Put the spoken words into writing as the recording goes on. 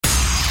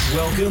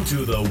Welcome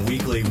to the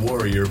Weekly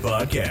Warrior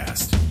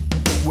Podcast,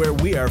 where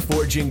we are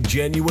forging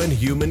genuine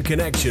human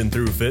connection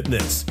through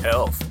fitness,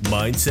 health,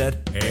 mindset,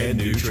 and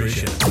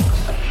nutrition.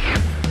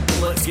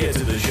 Let's get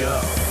to the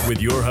show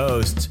with your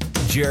hosts,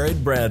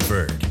 Jared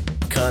Bradford,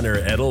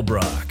 Connor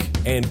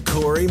Edelbrock, and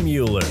Corey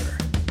Mueller.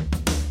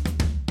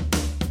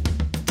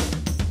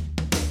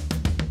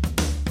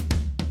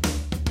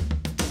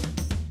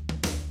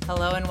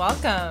 Hello and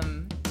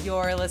welcome.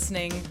 You're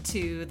listening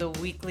to the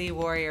Weekly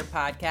Warrior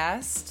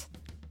Podcast.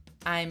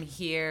 I'm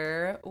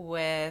here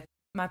with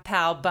my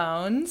pal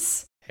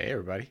Bones. Hey,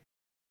 everybody.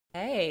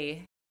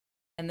 Hey.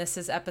 And this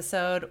is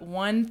episode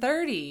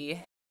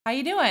 130. How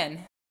you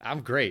doing?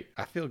 I'm great.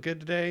 I feel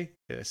good today.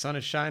 The sun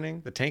is shining.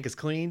 The tank is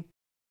clean.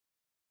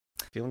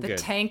 Feeling good.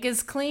 The tank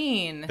is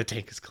clean. The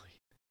tank is clean.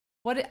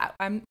 What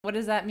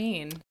does that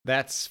mean?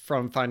 That's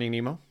from Finding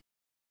Nemo.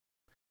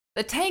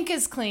 The tank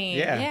is clean.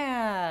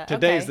 Yeah.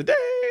 Today's okay. the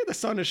day. The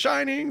sun is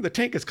shining. The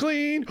tank is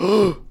clean.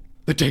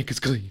 The tank is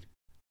clean.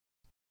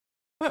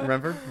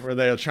 Remember where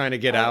they're trying to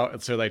get out,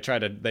 and so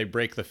they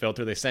break the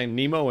filter. They send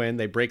Nemo in,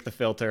 they break the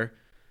filter.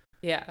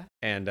 Yeah.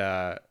 And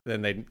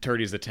then they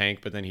turdies the tank,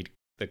 but then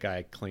the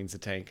guy cleans the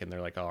tank, and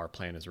they're like, "Oh, our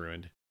plan is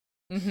ruined."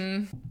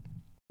 Mm-hmm.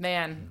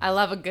 Man, I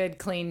love a good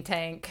clean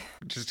tank.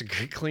 Just a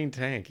good clean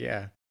tank,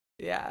 yeah.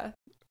 Yeah.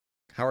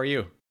 How are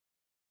you?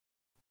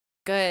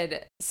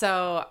 Good.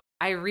 So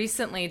I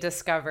recently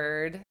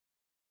discovered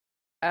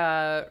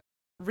a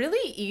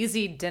really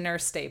easy dinner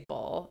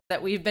staple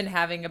that we've been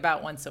having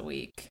about once a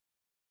week.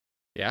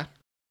 Yeah.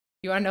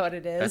 You want to know what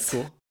it is? That's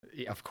cool.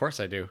 Yeah, of course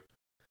I do.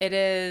 It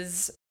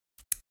is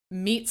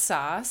meat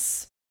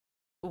sauce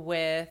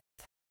with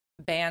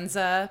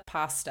Banza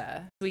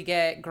pasta. We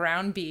get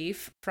ground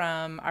beef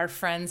from our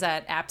friends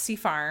at Apsey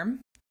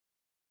Farm,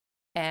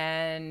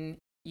 and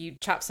you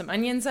chop some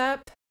onions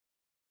up,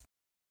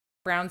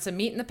 brown some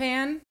meat in the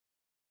pan,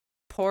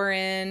 pour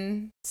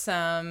in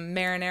some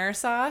marinara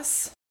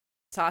sauce.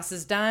 Sauce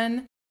is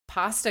done.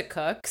 Pasta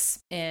cooks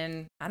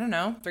in,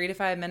 3 to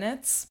 5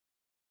 minutes.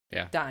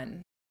 Yeah.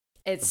 Done.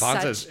 It's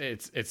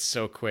it's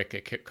so quick.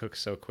 It cooks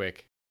so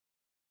quick.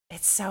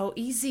 It's so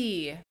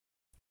easy.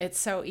 It's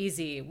so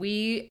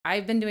easy.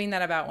 I've been doing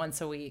that about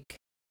once a week.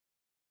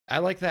 I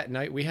like that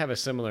night. We have a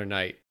similar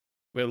night.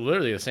 We're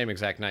literally the same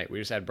exact night. We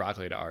just add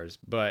broccoli to ours.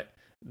 But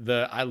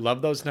I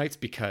love those nights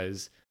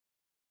because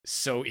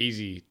so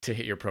easy to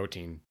hit your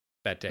protein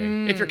that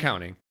day if you're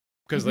counting.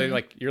 Because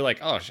you're like,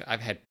 oh, I've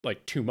had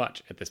like too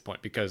much at this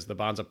point, because the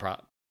Banza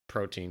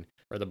protein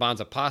or the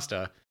Banza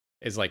pasta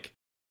is like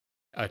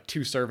 2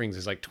 servings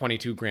is like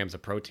 22 grams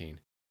of protein.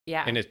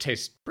 Yeah. And it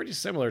tastes pretty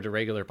similar to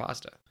regular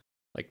pasta.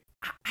 Like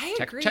I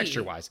agree.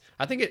 Texture wise.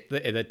 I think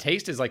the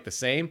taste is like the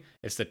same.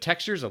 It's the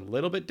texture's a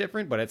little bit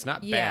different, but it's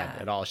not bad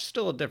at all. It's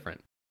still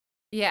different.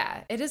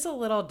 Yeah, it is a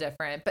little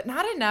different, but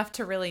not enough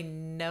to really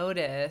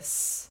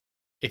notice.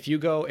 If you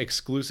go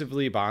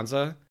exclusively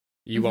Banza,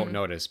 you won't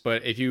notice.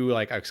 But if you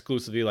like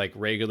exclusively like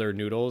regular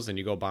noodles and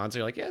you go Banza,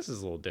 you're like, yeah, this is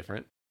a little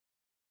different.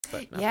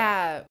 But not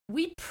bad.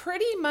 We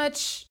pretty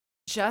much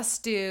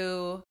just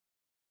do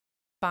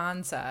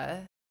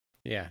Banza.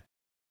 Yeah.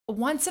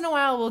 Once in a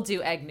while, we'll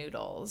do egg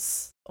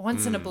noodles.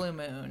 Once in a blue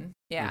moon.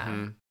 Yeah.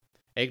 Mm-hmm.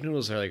 Egg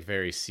noodles are like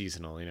very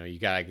seasonal. You know, you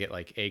gotta get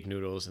like egg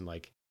noodles and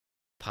like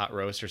pot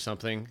roast or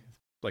something.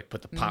 Like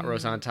put the pot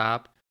roast on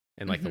top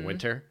in like the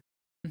winter.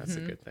 That's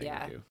a good thing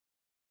to do.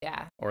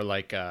 Yeah. Or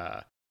like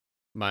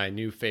my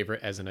new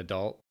favorite as an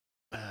adult,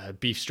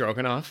 beef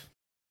stroganoff.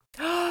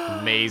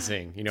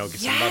 Amazing. You know, get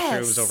some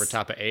mushrooms over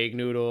top of egg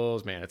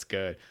noodles. Man, it's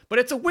good. But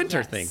it's a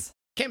winter thing.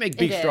 Can't make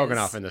beef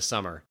stroganoff in the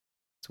summer.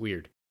 It's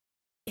weird.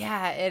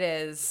 Yeah, it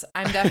is.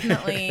 I'm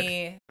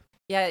definitely,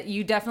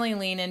 you definitely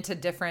lean into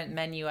different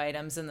menu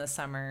items in the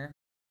summer.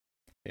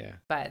 Yeah.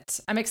 But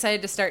I'm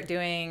excited to start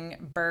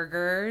doing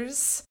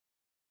burgers,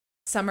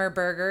 summer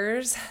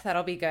burgers.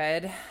 That'll be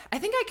good. I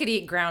think I could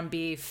eat ground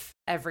beef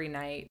every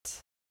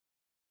night.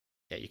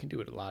 Yeah, you can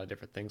do a lot of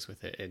different things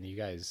with it. And you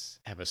guys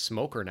have a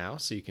smoker now,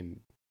 so you can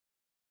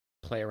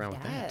play around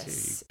with that too.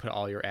 You put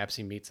all your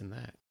Apsey meats in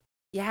that.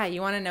 Yeah,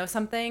 you want to know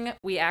something?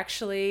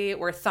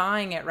 We're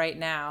thawing it right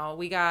now.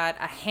 We got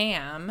a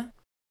ham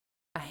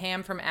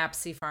from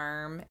Apsey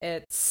Farm.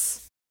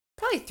 It's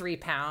probably 3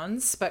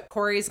 pounds, but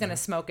Corey's going to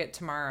smoke it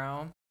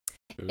tomorrow.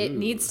 Ooh. It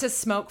needs to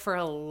smoke for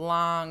a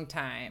long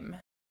time.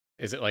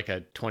 Is it like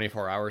a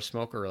 24-hour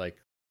smoke or like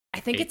I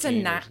think it's a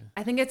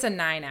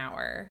 9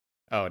 hour.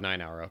 Oh,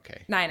 9 hour.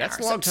 Okay. 9 hours.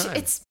 That's a long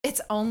time.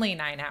 It's only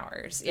 9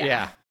 hours.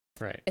 Yeah.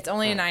 Right. It's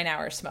only a 9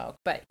 hour smoke,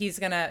 but he's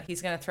gonna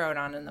throw it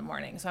on in the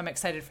morning. So I'm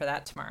excited for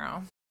that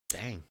tomorrow.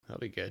 Dang,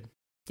 that'll be good.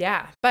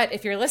 Yeah. But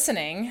if you're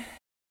listening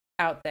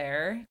out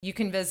there, you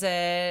can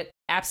visit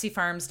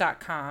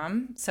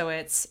apseyfarms.com. So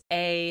it's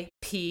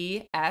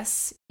APSEY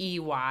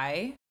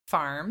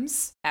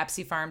farms,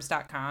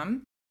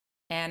 apseyfarms.com.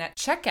 And at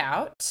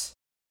checkout,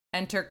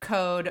 enter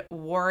code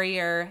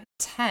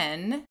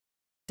WARRIOR10,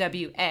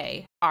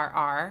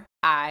 WARRIOR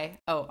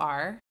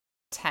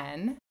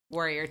 10,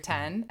 Warrior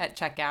 10 at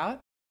checkout,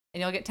 and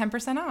you'll get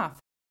 10% off.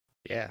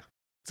 Yeah.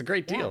 It's a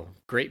great deal.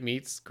 Great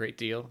meats, great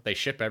deal. They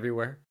ship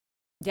everywhere.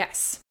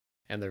 Yes.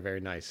 And they're very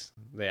nice.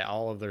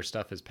 All of their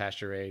stuff is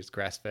pasture raised,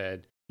 grass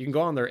fed. You can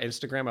go on their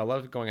Instagram. I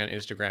love going on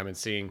Instagram and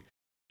seeing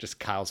just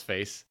Kyle's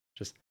face.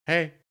 Just,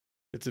 hey,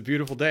 it's a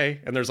beautiful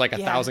day. And there's like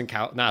 1,000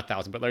 cows, not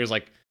 1,000, but there's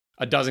like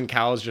a dozen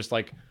cows just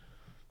like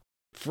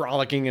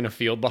frolicking in a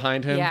field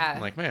behind him. Yeah.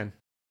 I'm like, man,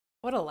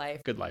 what a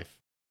life. good life.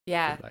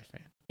 Yeah. Good life,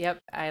 man. Yep.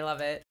 I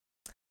love it.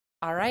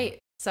 All right.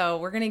 So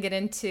we're going to get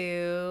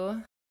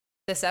into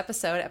this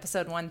episode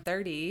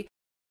 130.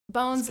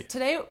 Bones,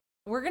 today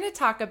we're going to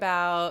talk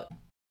about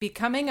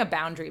becoming a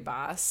boundary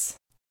boss.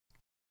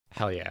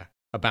 Hell yeah.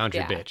 A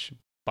boundary bitch.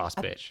 Boss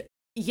bitch.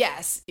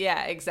 Yes.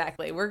 Yeah,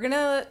 exactly. We're going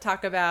to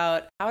talk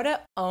about how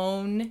to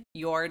own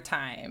your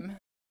time.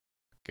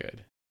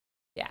 Good.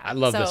 Yeah. I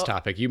love this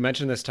topic. You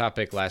mentioned this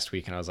topic last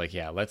week and I was like,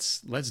 yeah,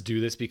 let's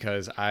do this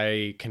because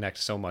I connect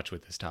so much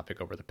with this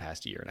topic over the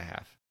past year and a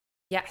half.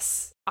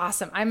 Yes.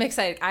 Awesome. I'm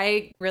excited.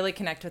 I really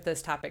connect with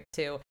this topic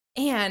too.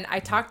 And I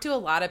talk to a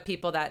lot of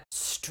people that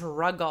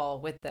struggle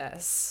with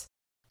this.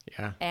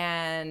 Yeah.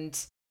 And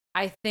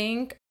I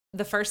think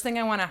the first thing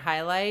I want to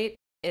highlight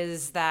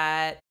is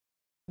that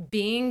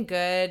being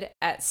good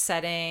at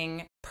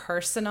setting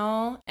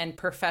personal and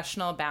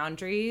professional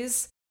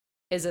boundaries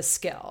is a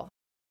skill.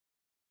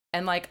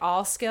 And like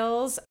all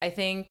skills, I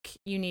think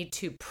you need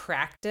to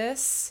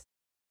practice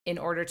in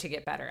order to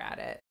get better at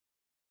it.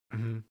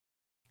 Mm-hmm.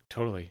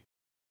 Totally.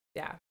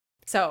 Yeah.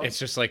 So it's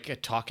just like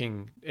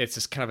it's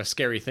just kind of a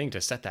scary thing to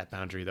set that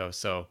boundary though.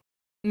 So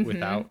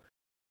without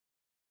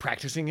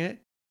practicing it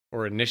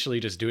or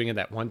initially just doing it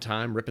that one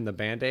time, ripping the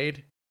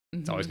Band-Aid,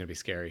 it's always going to be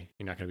scary.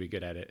 You're not going to be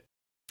good at it.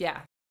 Yeah.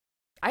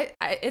 I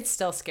it's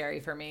still scary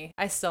for me.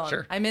 I still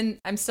sure.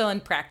 I'm still in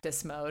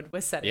practice mode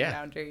with setting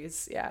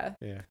boundaries. Yeah.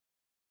 Yeah.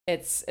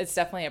 It's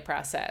definitely a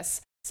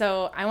process.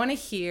 So I want to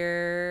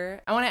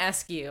hear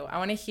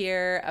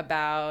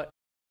about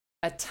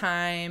a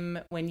time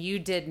when you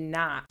did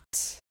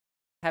not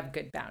have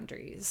good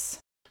boundaries.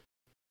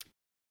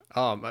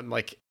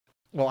 I'm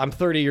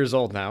 30 years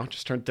old now,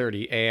 just turned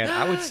 30. And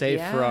I would say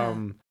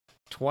from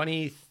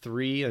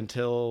 23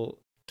 until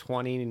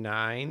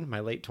 29, my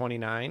late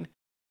 29,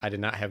 I did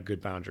not have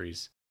good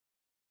boundaries.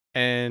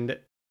 And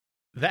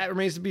that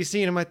remains to be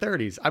seen in my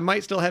 30s. I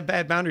might still have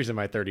bad boundaries in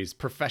my 30s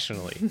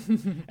professionally.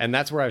 And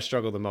that's where I've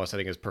struggled the most, I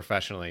think, is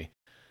professionally.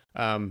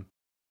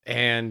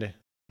 And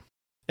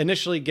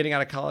initially getting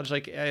out of college,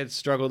 like I had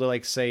struggled to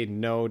like say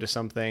no to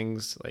some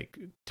things, like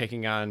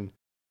taking on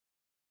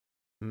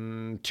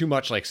too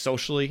much like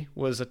socially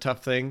was a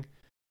tough thing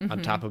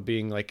on top of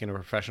being like in a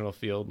professional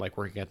field, like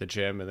working at the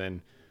gym. And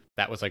then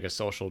that was like a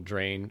social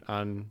drain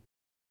on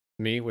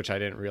me, which I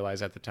didn't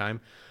realize at the time.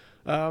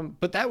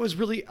 But that was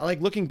really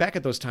like looking back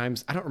at those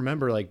times, I don't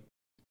remember like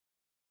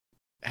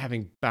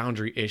having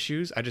boundary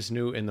issues. I just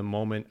knew in the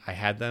moment I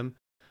had them.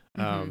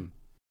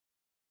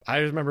 I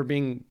remember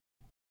being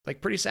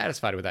like pretty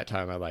satisfied with that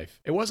time in my life.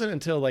 It wasn't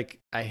until like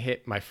I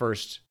hit my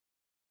first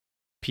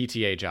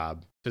PTA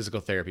job,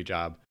 physical therapy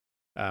job,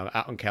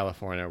 out in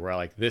California where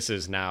like this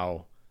was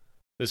no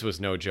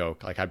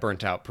joke. Like I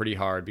burnt out pretty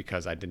hard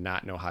because I did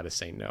not know how to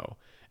say no.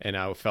 And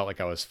I felt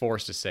like I was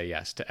forced to say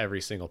yes to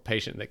every single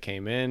patient that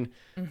came in.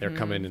 They're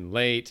coming in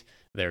late,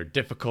 they're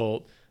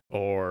difficult,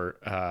 or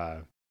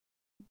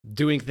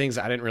doing things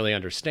I didn't really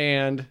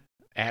understand,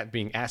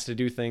 being asked to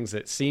do things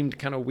that seemed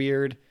kind of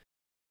weird,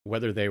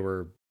 whether they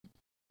were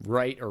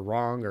right or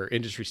wrong or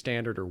industry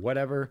standard or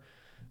whatever.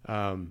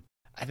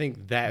 I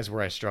think that is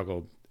where I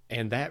struggled.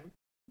 And that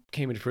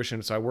came into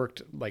fruition. So I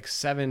worked like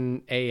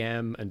 7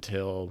 a.m.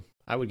 until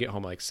I would get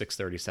home like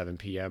 6:30, 7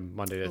 p.m.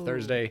 Monday to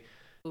Thursday.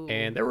 Ooh.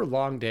 And there were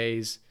long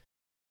days,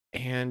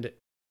 and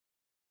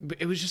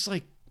it was just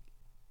like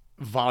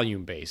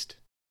volume based.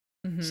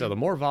 So the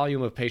more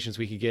volume of patients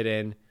we could get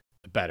in,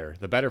 the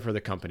better for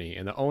the company.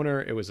 And the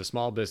owner, it was a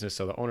small business.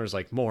 So the owner's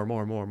like more.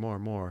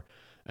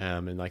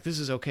 And like, this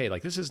is okay.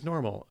 Like, this is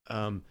normal.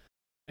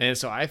 And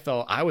so I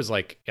felt I was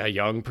like a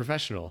young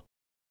professional,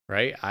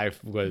 right? I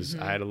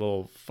had a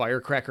little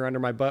firecracker under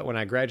my butt when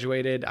I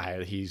graduated.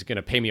 He's going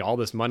to pay me all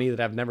this money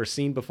that I've never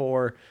seen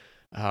before.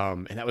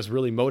 And that was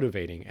really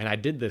motivating. And I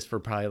did this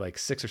for probably like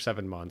 6 or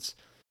 7 months.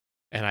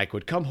 And I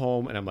would come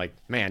home and I'm like,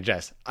 man,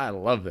 Jess, I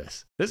love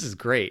this. This is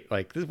great.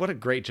 Like, what a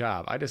great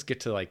job. I just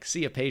get to like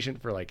see a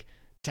patient for like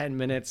 10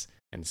 minutes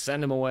and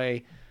send him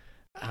away.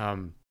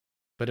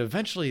 But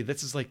eventually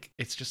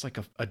it's just like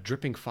a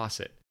dripping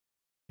faucet,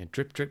 and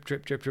drip, drip,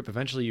 drip, drip, drip.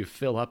 Eventually you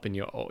fill up and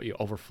you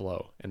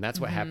overflow. And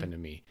that's what happened to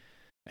me.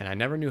 And I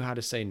never knew how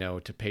to say no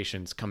to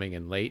patients coming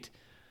in late.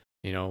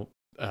 You know,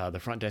 the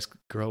front desk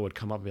girl would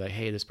come up and be like,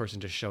 hey, this person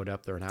just showed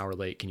up. They're an hour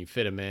late. Can you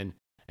fit them in?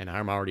 And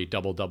I'm already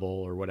double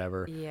or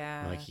whatever.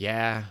 Yeah. I'm like,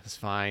 yeah, that's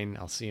fine.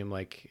 I'll see him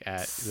like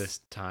at this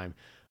time.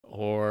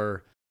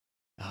 Or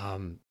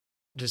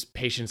just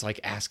patients like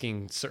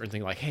asking certain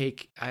things like, hey,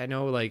 I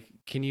know, like,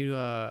 can you,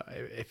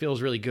 it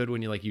feels really good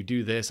when you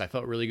do this. I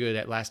felt really good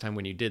at last time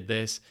when you did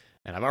this.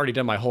 And I've already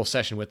done my whole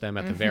session with them.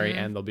 At the very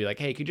end, they'll be like,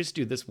 hey, could you just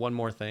do this one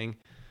more thing?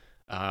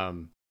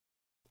 And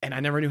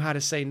I never knew how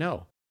to say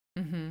no.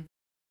 And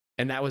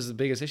that was the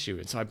biggest issue.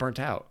 And so I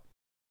burnt out.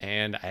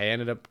 And I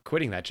ended up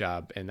quitting that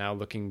job. And now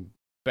looking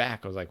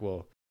back, I was like,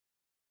 well,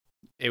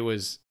 it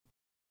was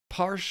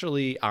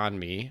partially on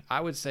me.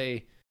 I would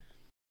say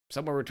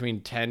somewhere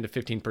between 10 to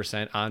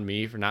 15% on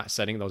me for not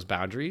setting those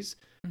boundaries.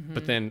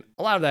 But then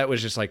a lot of that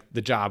was just like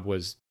the job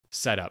was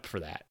set up for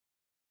that,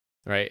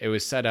 right? It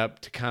was set up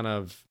to kind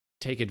of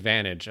take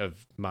advantage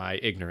of my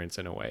ignorance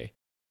in a way,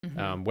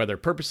 whether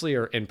purposely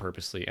or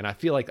imperpurposely. And I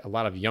feel like a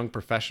lot of young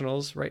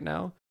professionals right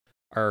now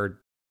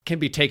can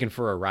be taken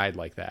for a ride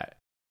like that,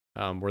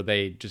 where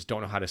they just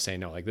don't know how to say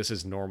no. Like, this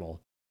is normal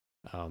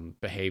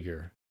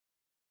behavior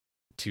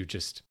to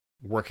just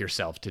work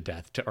yourself to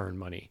death to earn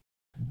money.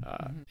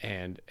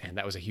 And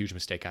that was a huge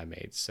mistake I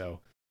made.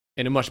 So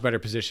in a much better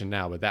position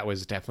now, but that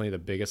was definitely the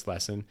biggest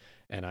lesson.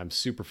 And I'm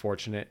super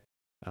fortunate.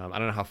 I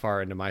don't know how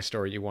far into my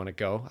story you want to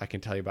go. I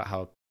can tell you about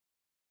how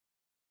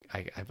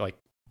I've like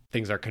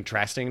things are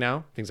contrasting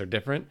now. Things are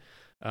different.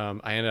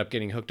 I ended up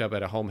getting hooked up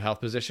at a home health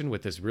position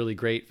with this really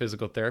great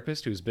physical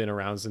therapist who's been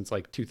around since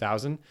like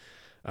 2000.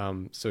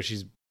 So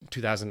she's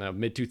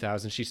mid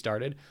 2000 she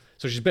started.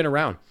 So she's been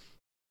around.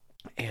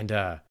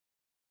 And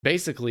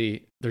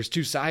basically there's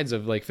two sides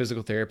of like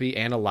physical therapy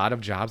and a lot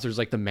of jobs. There's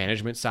like the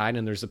management side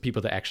and there's the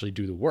people that actually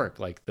do the work,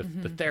 like the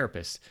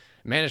therapists.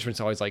 Management's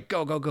always like,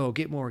 go,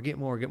 get more.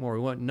 We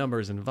want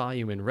numbers and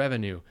volume and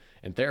revenue.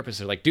 And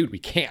therapists are like, dude, we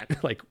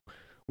can't. Like,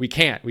 we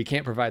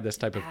can't provide this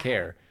type of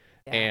care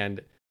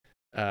and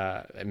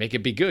make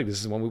it be good.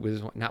 This is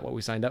not what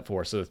we signed up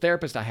for. So the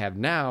therapist I have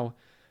now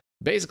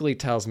basically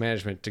tells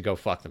management to go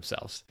fuck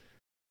themselves.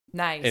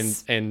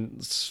 Nice.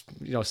 And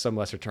some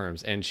lesser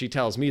terms. And she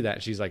tells me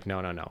that she's like,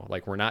 no.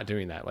 Like, we're not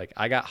doing that. Like,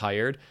 I got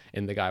hired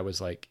and the guy was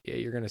like, yeah,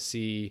 you're going to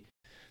see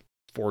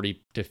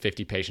 40 to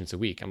 50 patients a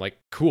week. I'm like,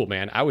 cool,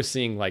 man. I was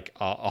seeing like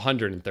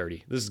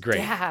 130. This is great.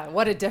 Yeah.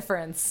 What a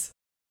difference.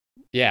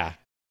 Yeah.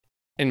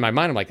 In my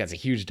mind, I'm like, that's a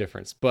huge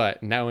difference.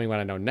 But knowing what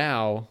I know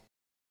now,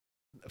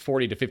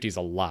 40 to 50 is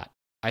a lot.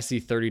 I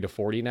see 30 to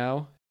 40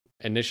 now.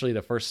 Initially,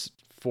 the first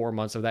 4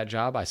 months of that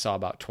job, I saw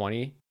about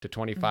 20 to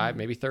 25,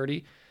 maybe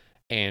 30.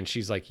 And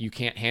she's like, you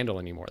can't handle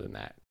any more than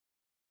that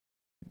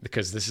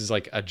because this is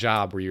like a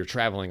job where you're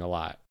traveling a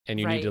lot and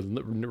you need to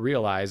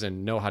realize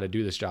and know how to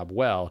do this job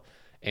well.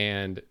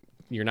 And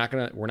we're not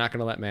going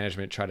to let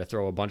management try to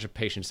throw a bunch of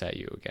patients at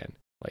you again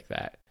like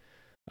that.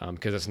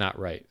 Because it's not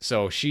right.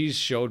 So she's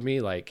showed me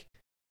like,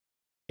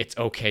 it's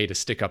okay to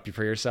stick up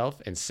for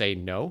yourself and say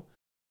no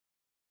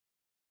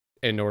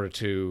in order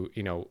to,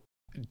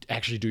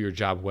 actually do your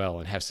job well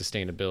and have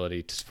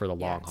sustainability for the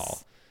long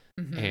haul.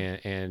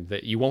 And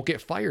that you won't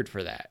get fired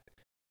for that.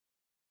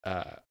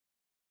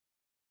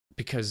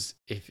 Because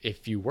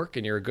if you work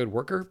and you're a good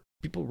worker,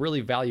 people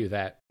really value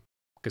that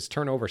because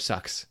turnover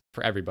sucks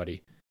for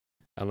everybody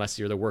unless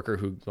you're the worker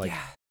who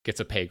gets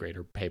a pay grade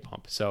or pay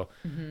bump. So,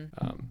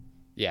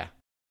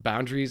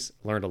 boundaries.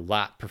 Learned a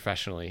lot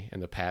professionally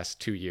in the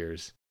past 2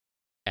 years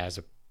as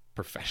a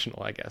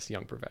professional, I guess,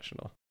 young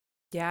professional.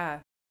 Yeah.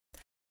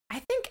 I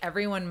think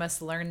everyone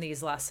must learn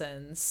these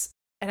lessons.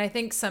 And I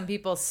think some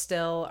people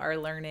still are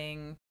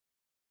learning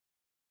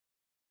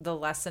the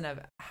lesson of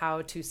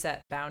how to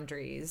set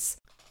boundaries.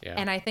 Yeah.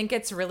 And I think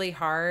it's really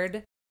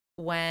hard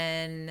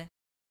when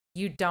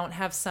you don't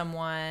have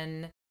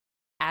someone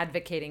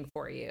advocating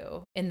for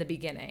you in the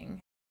beginning.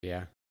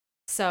 Yeah.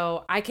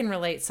 So I can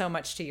relate so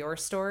much to your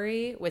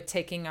story with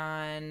taking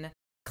on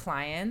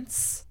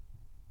clients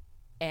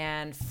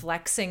and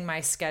flexing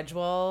my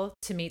schedule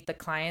to meet the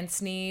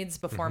client's needs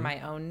before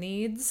my own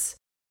needs.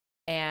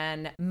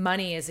 And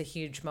money is a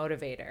huge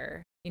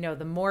motivator.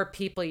 The more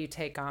people you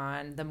take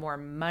on, the more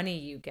money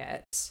you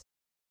get.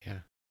 Yeah.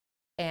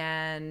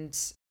 And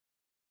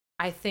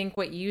I think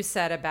what you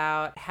said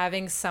about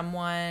having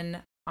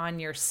someone on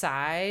your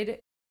side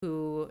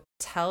who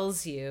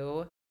tells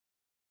you,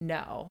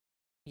 no,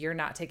 you're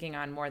not taking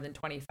on more than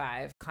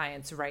 25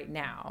 clients right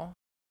now.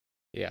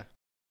 Yeah.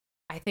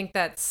 I think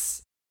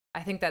that's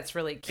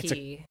really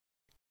key.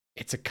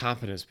 It's a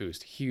confidence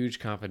boost, huge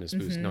confidence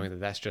boost, knowing that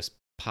that's just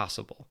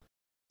possible.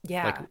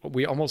 Yeah. Like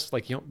we almost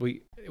like,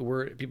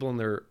 we're people in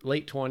their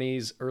late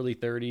 20s, early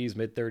 30s,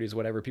 mid 30s,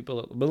 whatever,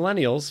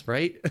 millennials,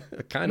 right?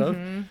 kind of,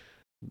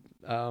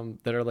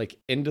 that are like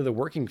into the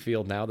working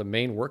field now, the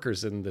main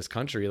workers in this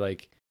country.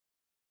 Like,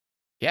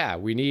 yeah,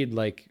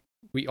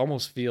 we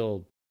almost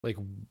feel like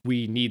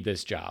we need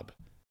this job.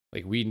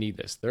 Like we need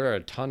this. There are a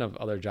ton of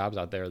other jobs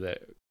out there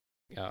that,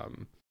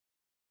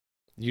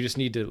 you just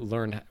need to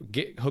learn,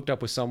 get hooked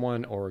up with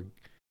someone or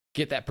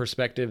get that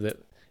perspective that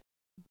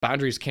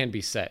boundaries can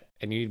be set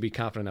and you need to be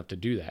confident enough to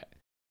do that.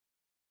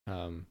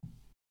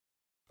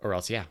 Or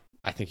else,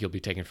 I think you'll be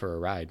taken for a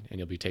ride and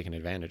you'll be taken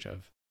advantage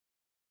of.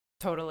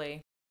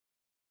 Totally.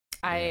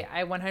 I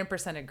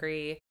 100%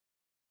 agree.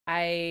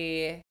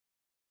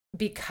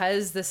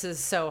 Because this is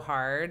so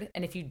hard,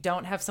 and if you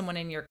don't have someone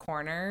in your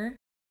corner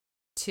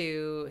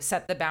to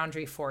set the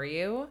boundary for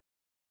you,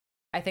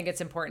 I think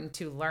it's important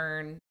to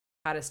learn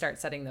how to start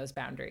setting those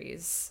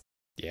boundaries.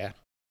 Yeah.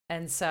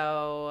 And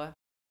so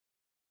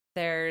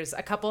there's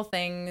a couple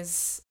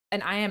things,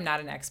 and I am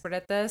not an expert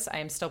at this. I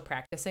am still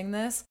practicing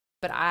this,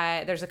 but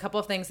there's a couple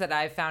of things that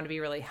I've found to be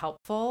really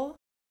helpful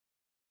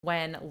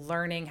when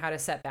learning how to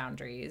set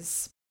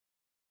boundaries.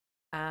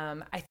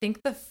 I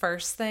think the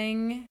first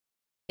thing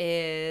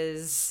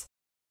is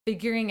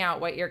figuring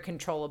out what your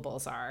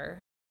controllables are.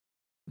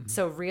 Mm-hmm.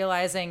 So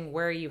realizing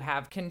where you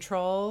have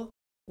control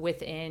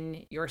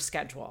within your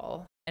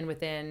schedule and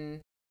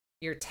within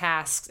your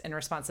tasks and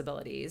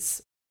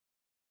responsibilities.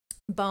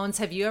 Bones,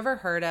 have you ever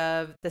heard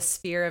of the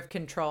sphere of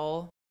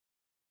control?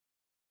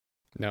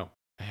 No,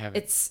 I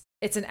haven't.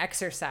 It's an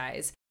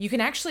exercise. You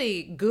can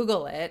actually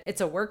Google it.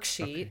 It's a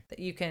worksheet that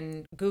you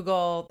can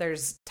Google.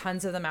 There's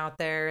tons of them out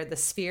there. The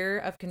sphere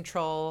of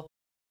control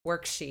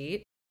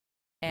worksheet.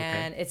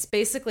 And it's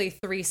basically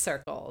 3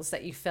 circles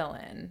that you fill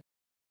in.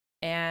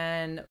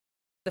 And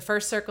the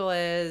first circle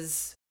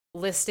is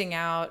listing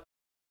out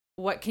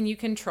what can you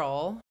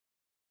control,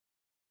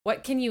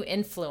 what can you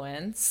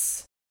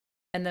influence,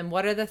 and then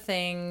what are the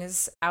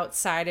things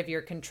outside of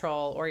your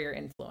control or your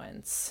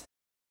influence.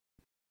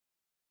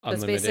 So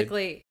it's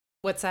basically,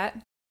 what's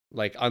that?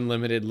 Like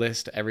unlimited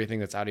list, everything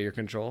that's out of your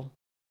control?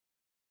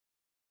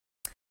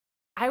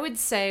 I would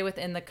say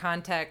within the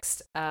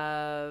context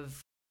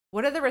of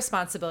what are the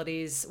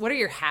responsibilities, what are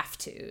your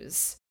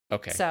have-tos?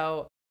 Okay.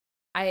 So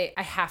I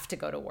have to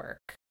go to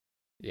work.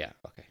 Yeah,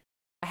 okay.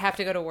 I have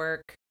to go to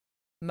work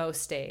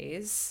most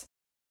days.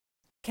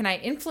 Can I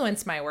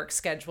influence my work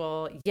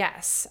schedule?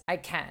 Yes, I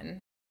can.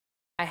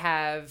 I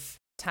have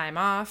time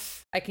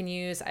off I can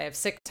use. I have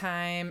sick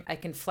time. I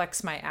can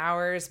flex my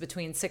hours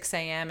between 6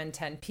 a.m. and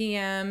 10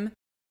 p.m.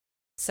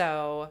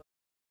 So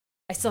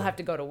I still have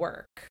to go to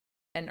work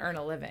and earn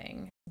a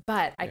living,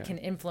 but I can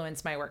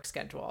influence my work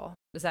schedule.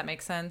 Does that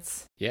make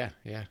sense? Yeah.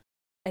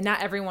 And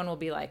not everyone will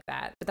be like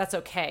that, but that's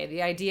okay.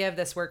 The idea of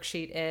this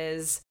worksheet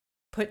is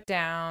put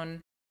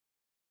down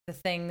the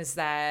things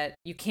that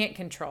you can't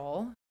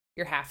control,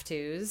 your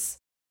have-tos,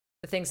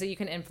 the things that you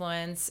can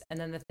influence, and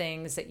then the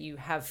things that you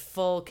have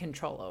full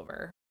control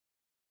over.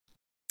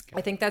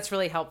 I think that's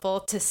really helpful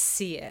to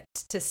see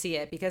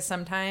it, because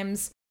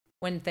sometimes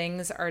when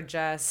things are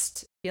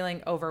just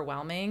feeling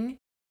overwhelming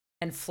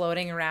and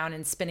floating around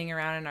and spinning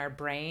around in our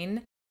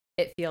brain,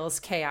 it feels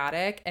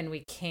chaotic and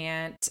we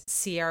can't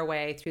see our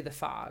way through the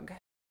fog.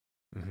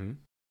 Mm-hmm.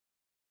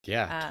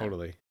 Yeah,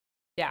 totally.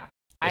 Yeah.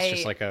 It's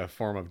just like a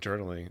form of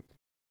journaling.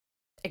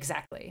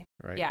 Exactly.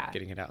 Right? Yeah.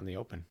 Getting it out in the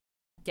open.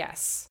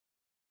 Yes.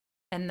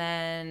 And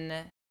then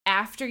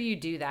after you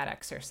do that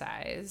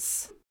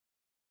exercise,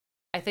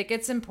 I think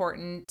it's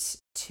important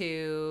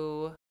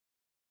to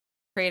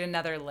create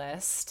another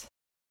list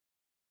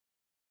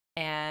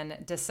and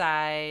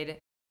decide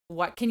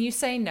what can you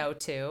say no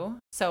to.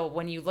 So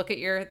when you look at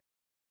your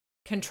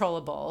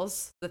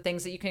controllables, the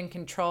things that you can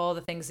control, the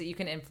things that you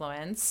can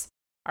influence,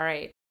 all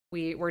right,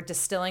 we're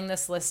distilling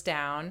this list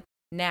down.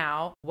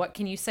 Now, what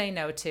can you say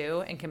no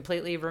to and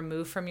completely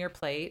remove from your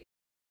plate?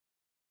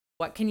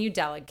 What can you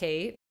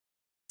delegate?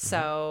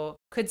 So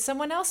could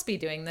someone else be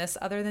doing this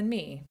other than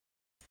me?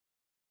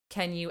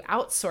 Can you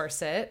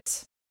outsource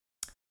it?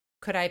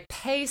 Could I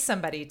pay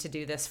somebody to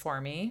do this for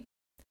me?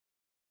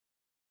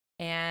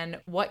 And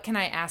what can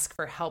I ask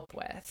for help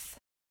with?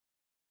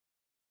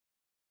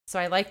 So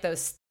I like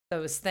those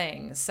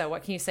things. So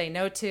what can you say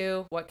no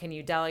to? What can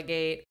you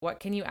delegate? What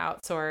can you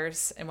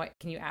outsource? And what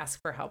can you ask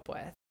for help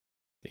with?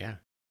 Yeah.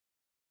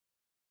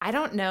 I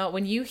don't know.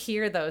 When you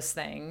hear those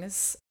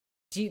things,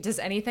 does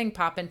anything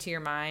pop into your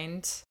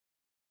mind?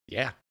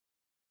 Yeah.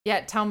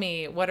 Yeah. Tell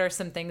me, what are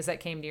some things that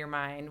came to your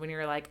mind when you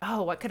were like,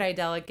 oh, what could I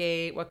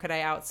delegate? What could I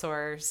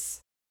outsource?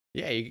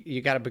 Yeah.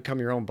 You got to become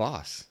your own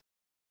boss.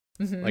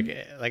 Mm-hmm.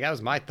 Like that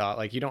was my thought.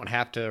 Like, you don't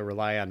have to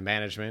rely on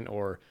management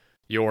or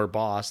your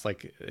boss,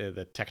 like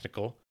the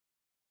technical,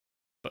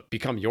 but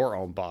become your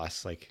own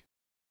boss. Like,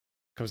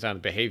 it comes down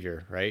to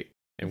behavior, right?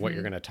 And what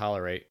you're going to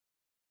tolerate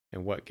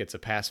and what gets a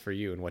pass for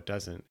you and what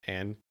doesn't.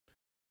 And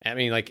I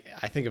mean, like,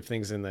 I think of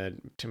things in the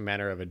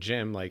manner of a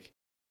gym, like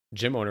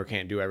gym owner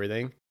can't do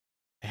everything.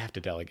 They have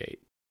to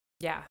delegate.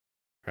 Yeah.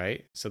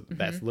 Right. So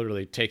that's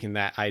literally taking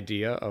that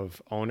idea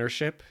of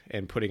ownership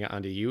and putting it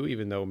onto you,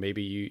 even though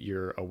maybe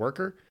you're a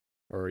worker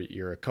or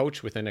you're a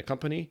coach within a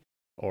company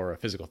or a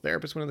physical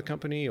therapist within the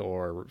company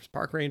or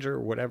park ranger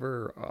or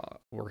whatever,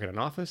 work in an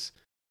office.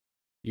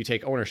 You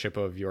take ownership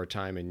of your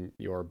time and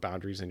your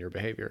boundaries and your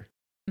behavior.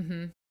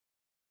 Mm-hmm.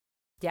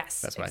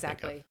 Yes, that's what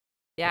exactly. I think of.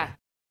 Yeah.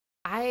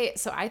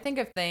 I think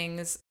of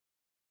things,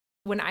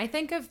 when I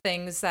think of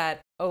things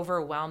that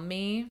overwhelm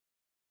me,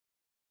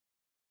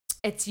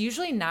 it's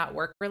usually not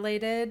work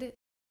related.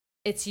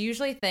 It's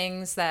usually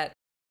things that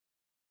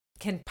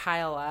can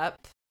pile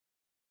up.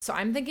 So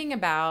I'm thinking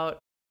about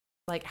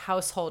like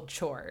household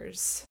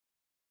chores.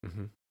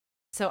 Mm-hmm.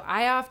 So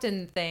I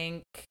often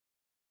think,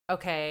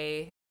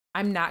 okay,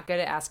 I'm not good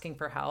at asking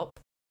for help,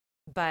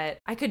 but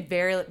I could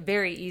very,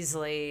 very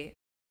easily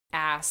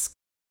ask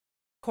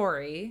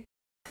Corey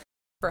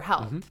for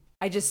help. Mm-hmm.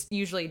 I just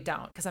usually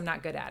don't because I'm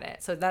not good at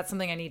it. So that's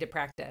something I need to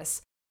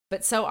practice.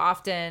 But so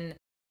often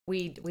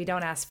we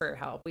don't ask for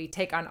help. We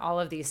take on all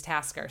of these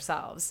tasks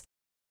ourselves.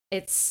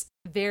 It's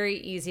very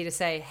easy to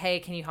say, hey,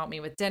 can you help me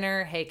with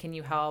dinner? Hey, can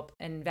you help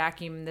and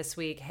vacuum this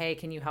week? Hey,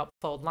 can you help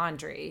fold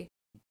laundry?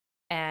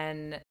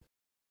 And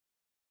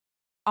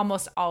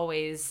almost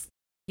always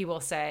he will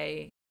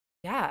say,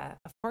 yeah,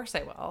 of course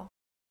I will.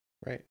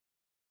 Right.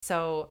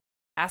 So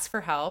ask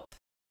for help.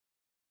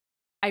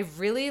 I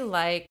really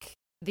like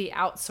the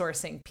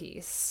outsourcing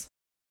piece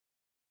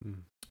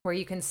where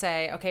you can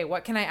say, okay,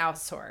 what can I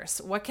outsource?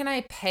 What can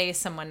I pay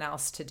someone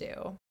else to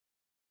do?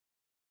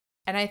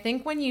 And I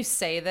think when you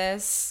say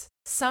this,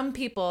 some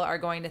people are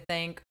going to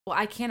think, well,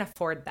 I can't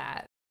afford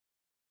that.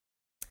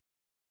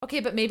 Okay,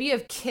 but maybe you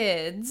have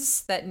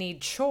kids that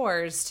need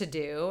chores to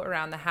do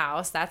around the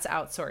house. That's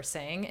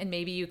outsourcing. And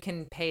maybe you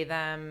can pay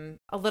them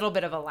a little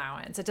bit of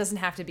allowance. It doesn't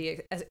have to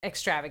be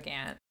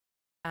extravagant.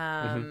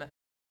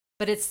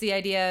 But it's the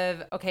idea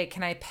of, okay,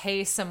 can I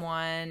pay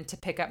someone to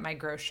pick up my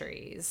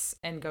groceries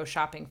and go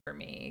shopping for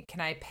me?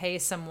 Can I pay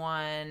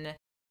someone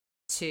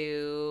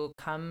to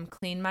come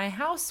clean my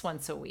house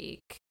once a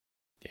week?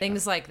 Yeah.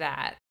 Things like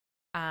that.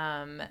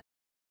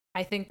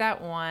 I think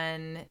that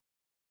one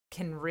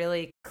can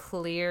really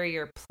clear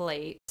your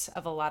plate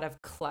of a lot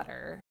of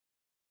clutter.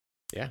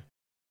 Yeah.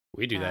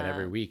 We do that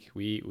every week.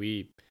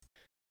 We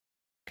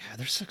God,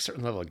 there's a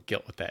certain level of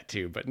guilt with that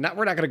too, but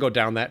we're not going to go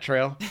down that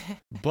trail.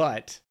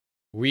 But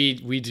we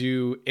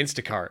do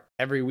Instacart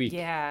every week.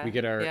 Yeah. We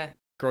get our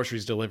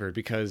groceries delivered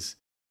because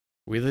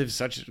we live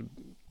such a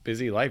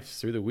busy life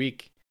through the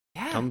week.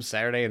 Yeah. Come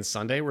Saturday and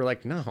Sunday, we're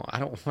like, no, I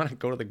don't want to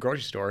go to the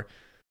grocery store.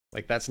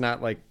 Like, that's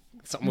not like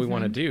something we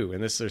want to do.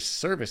 And there's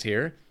service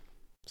here,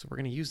 so we're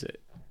going to use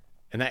it.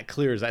 And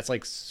that's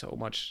like so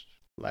much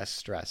less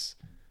stress.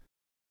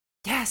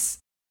 Yes.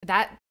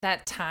 That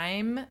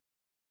time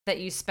that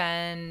you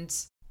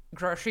spend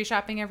grocery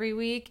shopping every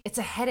week, it's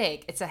a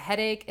headache. It's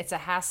a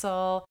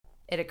hassle.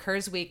 It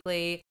occurs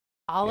weekly.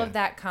 All of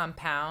that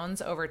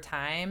compounds over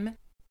time.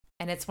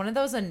 And it's one of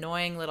those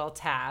annoying little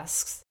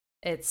tasks.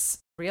 It's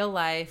real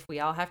life. We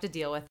all have to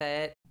deal with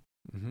it.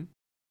 Mm-hmm.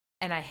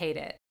 And I hate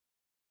it.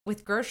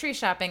 With grocery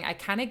shopping, I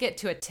kind of get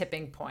to a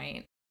tipping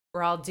point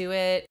where I'll do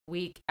it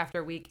week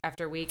after week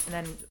after week. And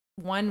then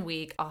one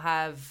week I'll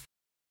have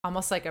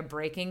almost like a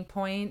breaking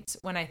point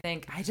when I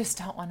think, I just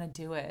don't want to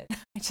do it.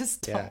 I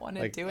just don't want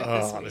to do it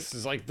this week. This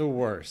is like the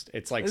worst.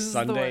 It's like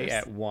Sunday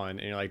at 1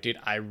 and you're like, dude,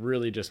 I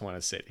really just want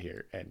to sit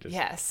here and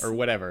just, or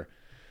whatever.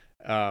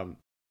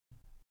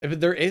 But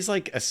there is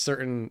like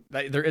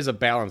there is a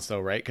balance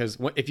though, right? Because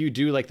if you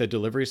do like the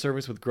delivery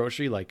service with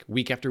grocery, like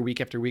week after week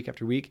after week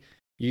after week,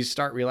 you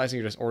start realizing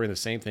you're just ordering the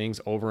same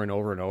things over and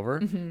over and over.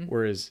 Mm-hmm.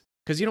 Whereas,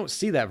 because you don't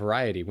see that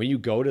variety. When you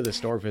go to the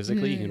store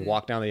physically, you can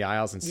walk down the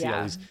aisles and see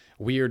all these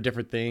weird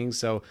different things.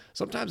 So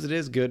sometimes it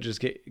is good to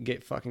just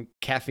get fucking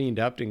caffeined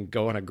up and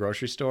go on a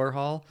grocery store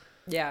haul.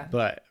 Yeah.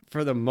 But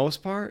for the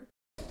most part,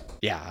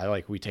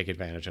 we take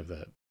advantage of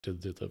the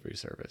delivery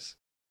service.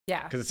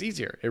 Yeah. Because it's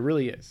easier. It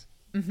really is.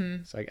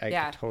 Mm-hmm. So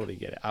I totally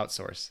get it.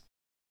 Outsource.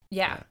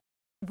 Yeah.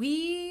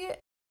 We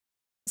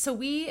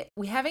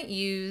haven't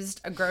used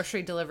a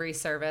grocery delivery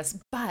service,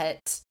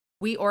 but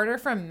we order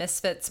from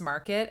Misfits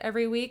Market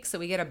every week. So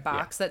we get a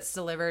box that's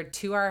delivered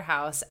to our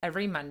house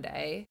every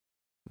Monday.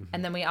 Mm-hmm.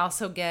 And then we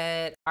also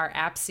get our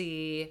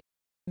APSI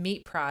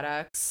meat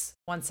products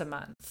once a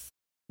month.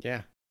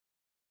 Yeah.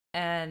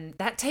 And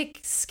that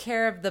takes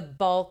care of the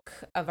bulk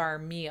of our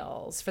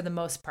meals for the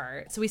most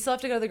part. So we still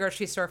have to go to the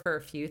grocery store for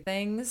a few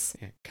things.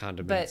 Yeah,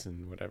 condiments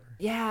and whatever.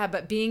 Yeah,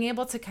 but being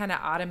able to kind of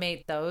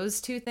automate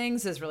those two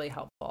things is really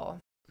helpful.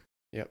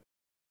 Yep.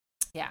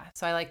 Yeah,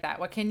 so I like that.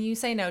 What can you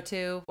say no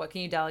to? What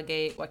can you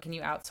delegate? What can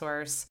you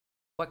outsource?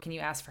 What can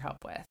you ask for help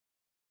with?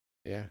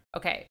 Yeah.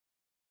 Okay,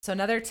 so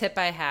another tip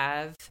I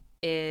have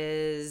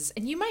is,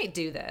 and you might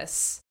do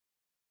this,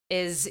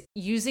 is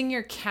using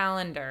your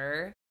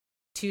calendar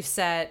to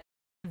set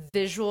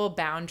visual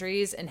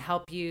boundaries and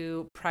help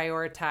you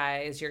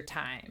prioritize your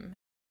time.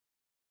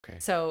 Okay.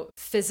 So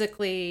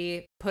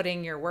physically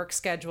putting your work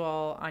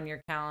schedule on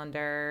your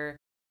calendar,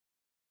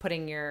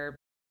 putting your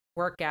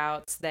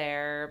workouts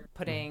there,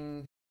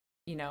 putting,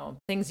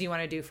 things you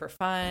want to do for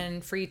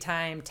fun, free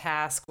time,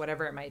 task,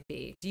 whatever it might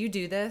be. Do you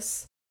do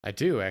this? I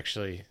do,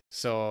 actually.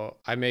 So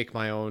I make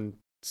my own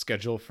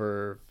schedule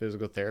for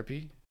physical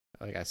therapy.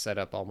 Like, I set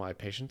up all my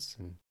patients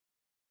and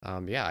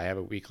I have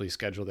a weekly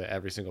schedule that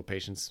every single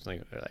patient's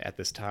like at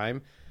this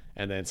time.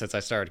 And then since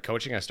I started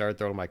coaching, I started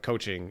throwing my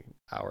coaching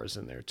hours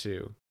in there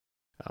too.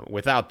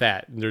 Without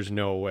that, there's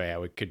no way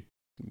I could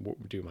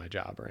do my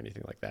job or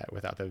anything like that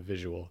without the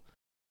visual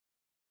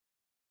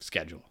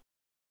schedule.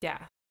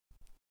 Yeah.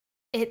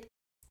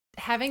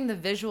 Having the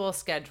visual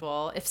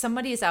schedule, if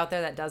somebody is out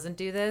there that doesn't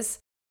do this,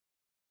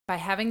 by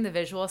having the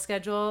visual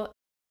schedule,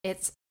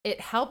 it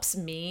helps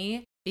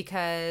me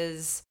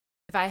because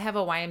if I have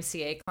a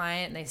YMCA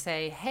client and they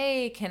say,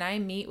 hey, can I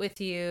meet with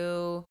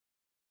you,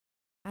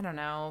 I don't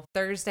know,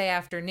 Thursday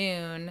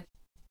afternoon,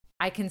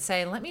 I can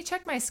say, let me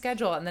check my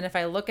schedule. And then if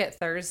I look at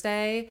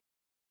Thursday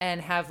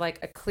and have like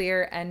a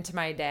clear end to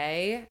my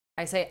day,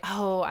 I say,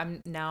 oh,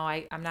 I'm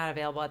not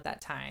available at that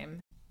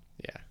time.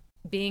 Yeah.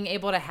 Being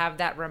able to have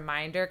that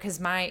reminder, because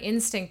my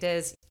instinct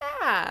is,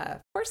 yeah,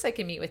 of course I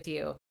can meet with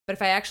you. But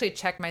if I actually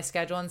check my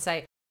schedule and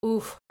say,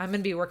 ooh, I'm going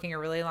to be working a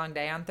really long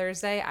day on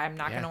Thursday, I'm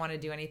not going to want to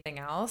do anything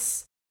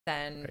else,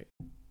 then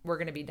we're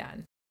going to be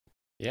done.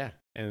 Yeah.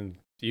 And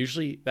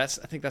usually I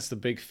think that's the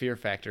big fear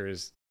factor,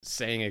 is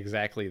saying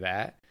exactly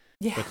that.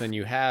 Yeah. But then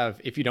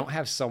if you don't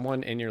have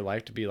someone in your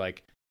life to be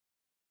like,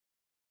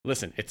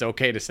 listen, it's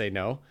okay to say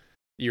no,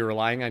 you're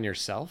relying on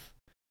yourself.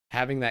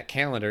 Having that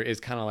calendar is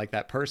kind of like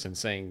that person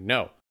saying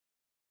no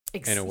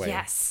in a way.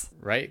 Yes.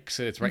 Right?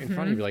 So it's right in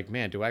front of you. You're like,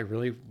 man, do I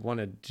really want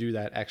to do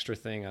that extra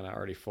thing on an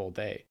already full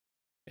day?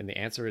 And the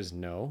answer is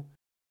no.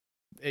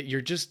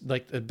 You're just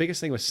like, the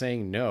biggest thing with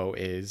saying no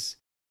is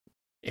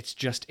it's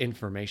just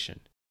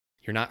information.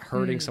 You're not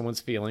hurting someone's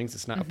feelings.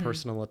 It's not a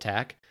personal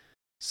attack.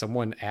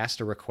 Someone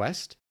asked a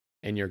request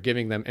and you're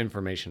giving them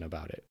information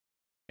about it.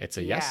 It's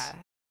a yes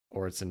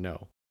or it's a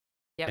no.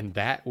 Yep. And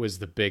that was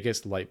the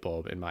biggest light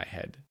bulb in my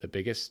head. The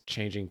biggest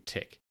changing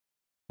tick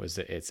was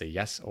that it's a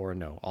yes or a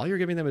no. All you're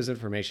giving them is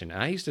information.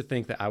 And I used to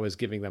think that I was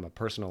giving them a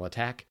personal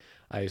attack.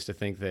 I used to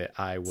think that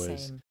I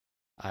was, Same.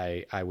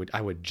 I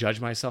would judge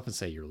myself and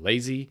say, you're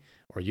lazy,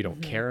 or you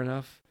don't care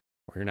enough,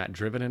 or you're not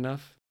driven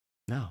enough.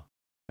 No,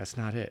 that's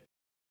not it.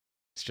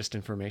 It's just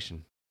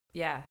information.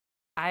 Yeah,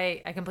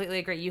 I completely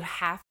agree. You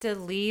have to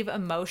leave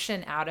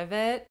emotion out of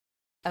it.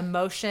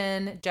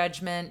 Emotion,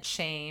 judgment,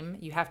 shame.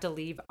 You have to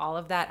leave all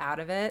of that out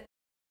of it.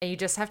 And you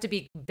just have to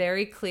be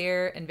very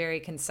clear and very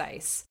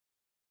concise.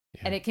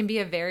 Yeah. And it can be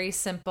a very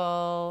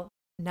simple,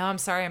 no, I'm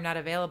sorry, I'm not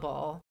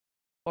available.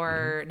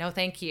 Or no,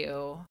 thank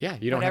you. Yeah,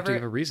 you don't have to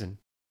give a reason.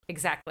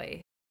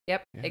 Exactly.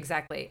 Yep,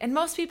 exactly. And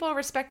most people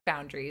respect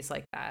boundaries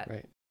like that.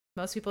 Right.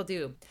 Most people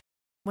do.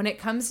 When it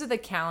comes to the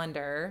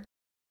calendar,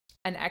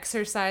 an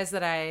exercise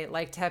that I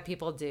like to have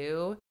people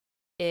do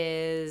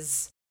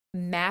is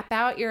map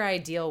out your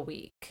ideal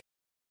week.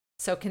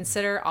 So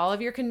consider all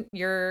of your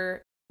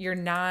the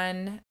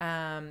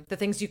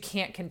things you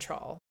can't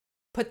control.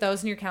 Put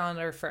those in your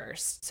calendar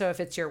first. So if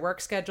it's your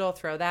work schedule,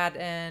 throw that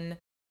in,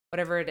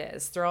 whatever it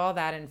is, throw all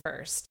that in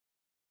first.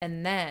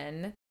 And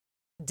then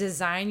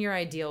design your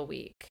ideal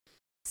week.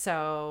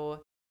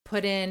 So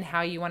put in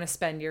how you want to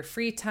spend your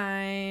free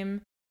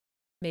time.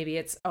 Maybe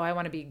it's, I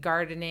want to be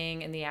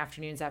gardening in the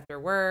afternoons after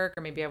work,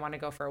 or maybe I want to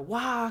go for a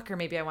walk, or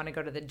maybe I want to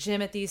go to the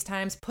gym at these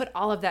times. Put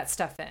all of that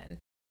stuff in.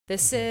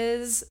 This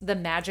is the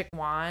magic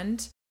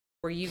wand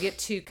where you get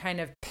to kind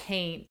of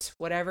paint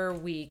whatever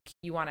week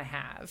you want to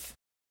have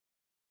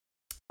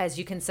as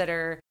you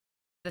consider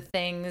the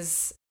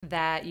things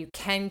that you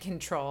can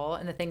control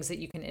and the things that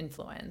you can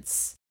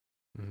influence.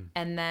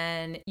 And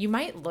then you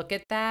might look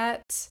at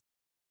that.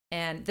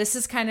 And this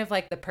is kind of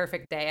like the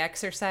perfect day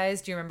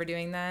exercise. Do you remember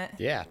doing that?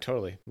 Yeah,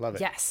 totally. Love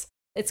it. Yes.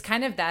 It's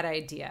kind of that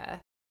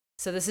idea.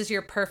 So this is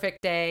your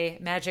perfect day,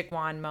 magic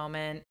wand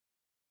moment.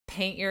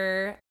 Paint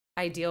your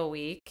ideal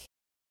week.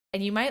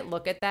 And you might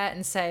look at that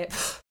and say,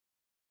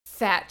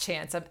 fat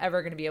chance I'm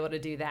ever going to be able to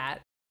do that.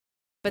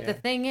 But the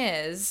thing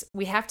is,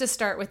 we have to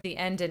start with the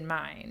end in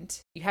mind.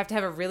 You have to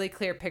have a really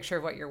clear picture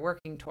of what you're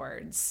working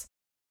towards.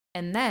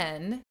 And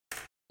then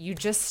you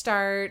just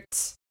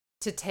start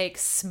to take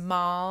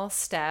small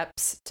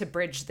steps to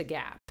bridge the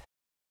gap.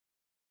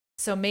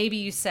 So maybe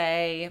you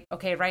say,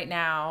 okay, right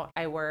now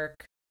I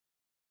work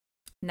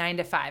 9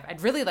 to 5.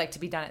 I'd really like to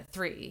be done at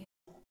 3.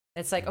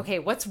 It's like, okay,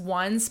 what's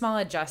one small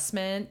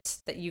adjustment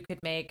that you could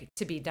make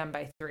to be done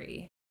by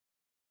 3?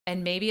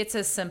 And maybe it's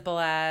as simple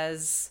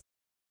as,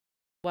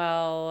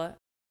 well,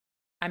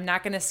 I'm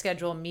not going to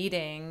schedule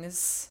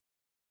meetings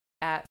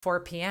at 4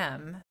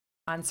 p.m.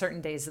 on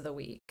certain days of the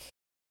week.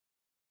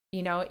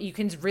 You know, you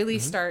can really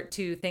start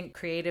to think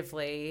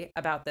creatively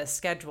about this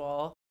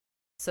schedule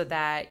so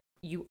that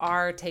you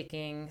are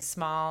taking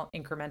small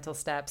incremental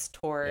steps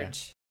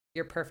towards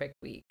your perfect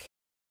week.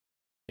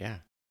 Yeah,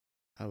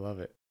 I love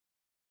it.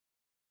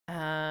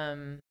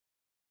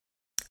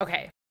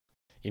 Okay.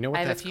 You know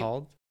what that's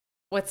called?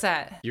 What's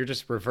that? You're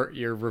just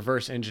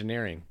reverse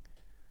engineering.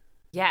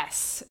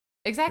 Yes,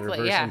 exactly.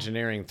 Reverse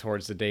engineering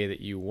towards the day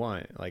that you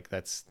want. Like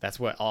that's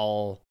what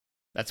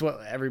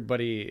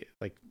everybody,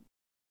 like,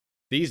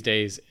 these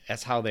days,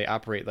 that's how they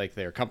operate, like,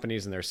 their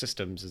companies and their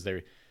systems, is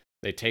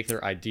they take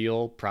their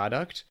ideal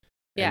product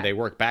and they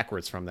work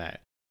backwards from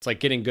that. It's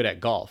like getting good at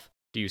golf.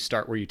 Do you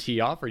start where you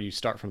tee off, or do you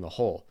start from the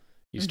hole?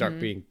 You start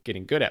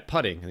getting good at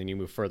putting, and then you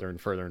move further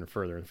and further and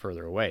further and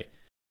further away.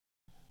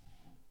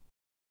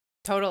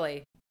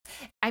 Totally.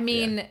 I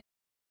mean,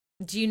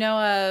 do you know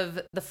of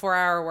The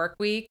 4-Hour Work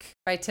Week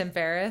by Tim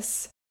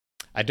Ferriss?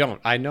 I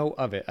don't. I know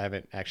of it. I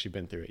haven't actually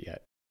been through it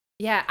yet.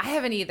 Yeah, I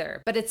haven't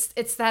either. But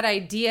it's that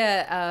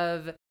idea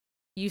of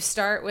you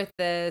start with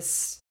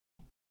this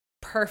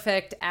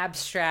perfect,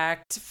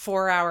 abstract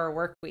 4-hour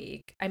work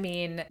week. I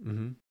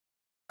mean,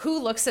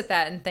 who looks at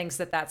that and thinks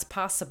that that's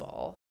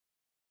possible?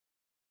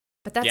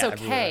 But that's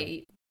okay.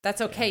 Everyone.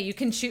 That's okay. Yeah. You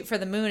can shoot for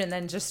the moon and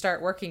then just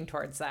start working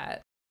towards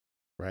that.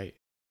 Right.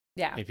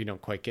 Yeah. If you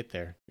don't quite get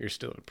there, you're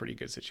still in a pretty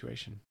good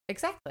situation.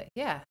 Exactly.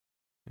 Yeah.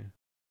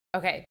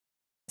 Okay.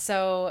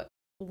 So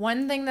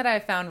one thing that I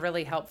found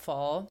really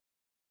helpful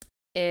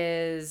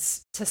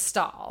is to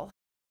stall.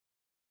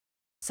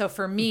 So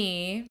for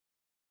me,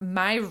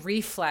 my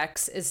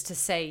reflex is to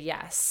say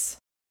yes.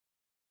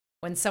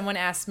 When someone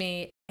asks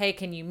me, hey,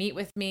 can you meet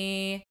with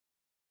me?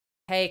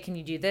 Hey, can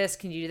you do this?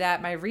 Can you do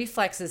that? My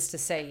reflex is to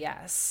say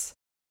yes.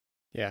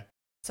 Yeah.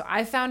 So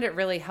I found it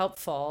really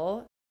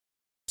helpful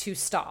to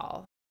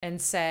stall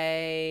and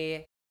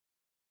say,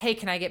 hey,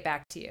 can I get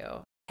back to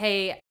you?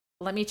 Hey,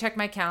 let me check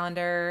my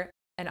calendar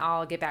and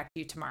I'll get back to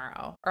you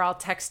tomorrow, or I'll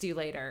text you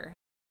later.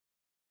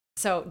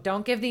 So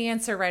don't give the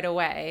answer right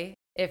away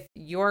if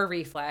your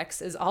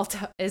reflex is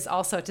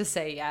also to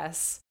say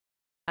yes,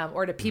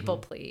 or to people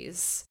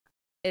please,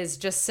 is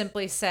just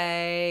simply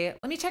say,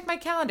 let me check my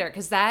calendar,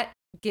 because that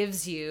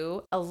gives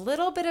you a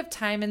little bit of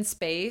time and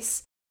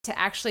space to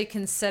actually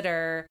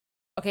consider,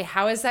 okay,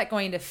 how is that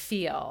going to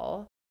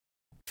feel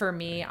for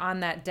me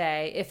on that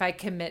day if I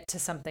commit to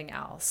something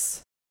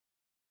else?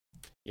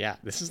 Yeah,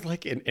 this is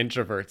like an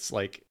introvert's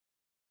like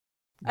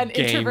an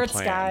introvert's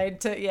guide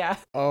to, yeah.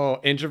 Oh,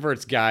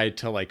 introvert's guide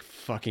to like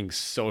fucking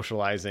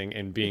socializing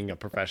and being a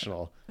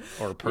professional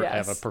or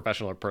have a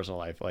professional or personal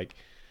life. Like,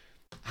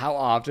 how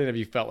often have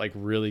you felt like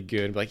really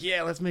good? Like,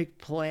 yeah, let's make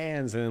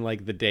plans. And then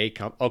like the day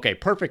comes. Okay,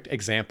 perfect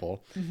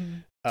example.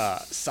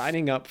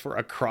 Signing up for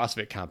a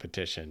CrossFit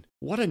competition.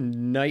 What a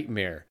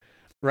nightmare,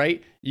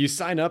 right? You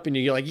sign up and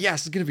you're like,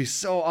 yes, it's going to be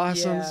so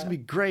awesome. This is going to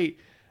be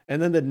great.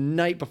 And then the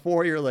night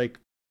before you're like,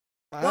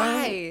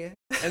 why?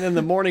 And then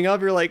the morning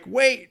of you're like,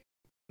 wait,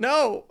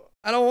 no,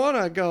 I don't want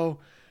to go.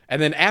 And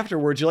then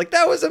afterwards you're like,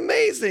 that was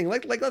amazing.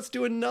 Like let's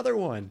do another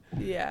one.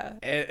 Yeah.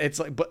 And it's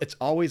like, but it's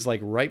always like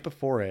right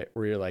before it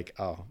where you're like,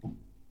 oh,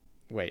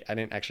 wait, I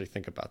didn't actually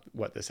think about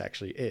what this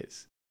actually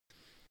is.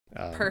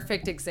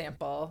 Perfect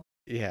example.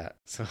 Yeah.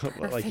 So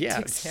like,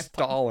 yeah,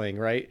 stalling,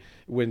 right?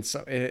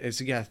 So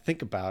you got to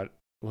think about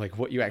like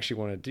what you actually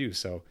want to do.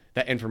 So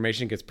that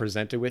information gets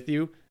presented with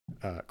you,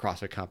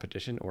 CrossFit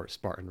competition or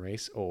Spartan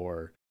race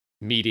or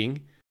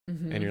meeting.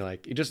 And you're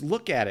like, you just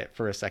look at it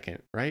for a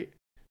second, right?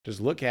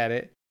 Just look at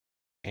it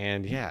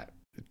and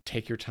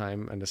take your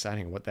time on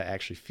deciding what that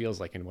actually feels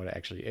like and what it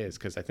actually is.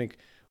 Because I think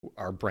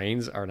our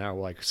brains are now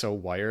like so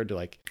wired to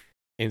like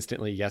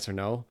instantly yes or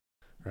no,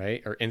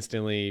 right? Or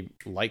instantly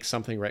like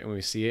something right when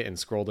we see it and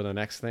scroll to the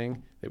next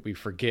thing, that we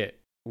forget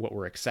what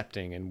we're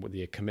accepting and what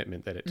the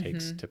commitment that it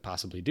takes to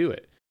possibly do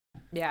it.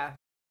 Yeah.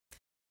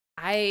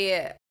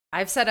 I've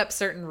set up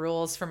certain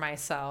rules for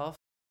myself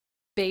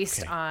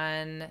based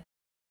on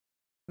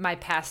my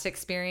past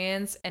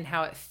experience and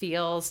how it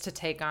feels to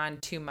take on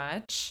too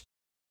much.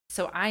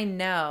 So I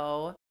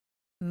know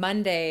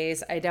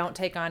Mondays, I don't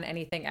take on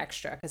anything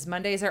extra because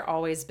Mondays are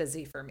always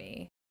busy for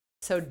me.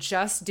 So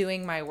just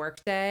doing my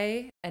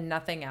workday and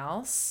nothing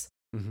else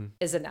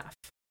is enough.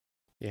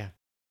 Yeah.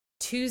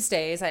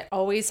 Tuesdays, I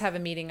always have a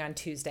meeting on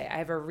Tuesday. I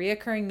have a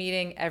reoccurring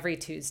meeting every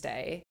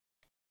Tuesday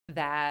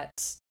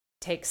that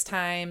takes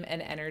time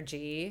and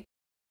energy.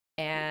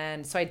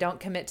 And so I don't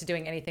commit to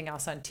doing anything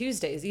else on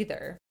Tuesdays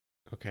either.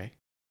 Okay.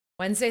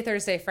 Wednesday,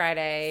 Thursday,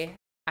 Friday,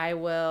 I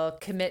will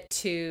commit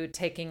to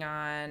taking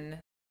on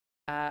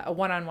a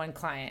one-on-one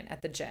client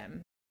at the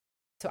gym.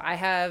 So I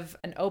have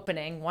an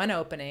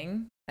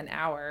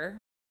hour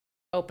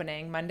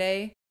opening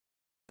Wednesday,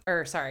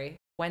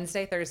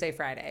 Thursday,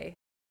 Friday.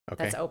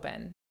 Okay. That's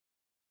open.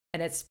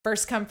 And it's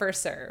first come,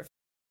 first serve.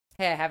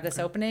 Hey, I have this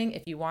opening.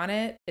 If you want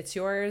it, it's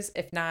yours.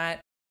 If not,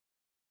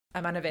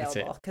 I'm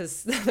unavailable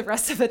because the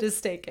rest of it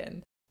is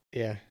taken.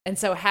 Yeah. And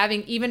so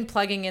even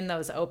plugging in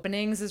those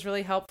openings is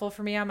really helpful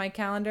for me on my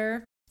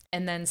calendar.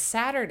 And then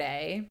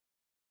Saturday,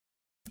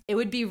 it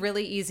would be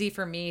really easy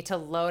for me to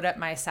load up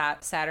my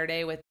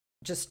Saturday with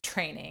just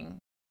training,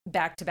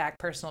 back-to-back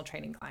personal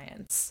training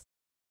clients.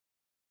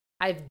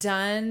 I've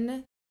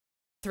done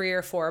 3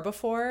 or 4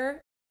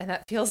 before, and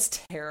that feels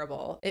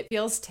terrible. It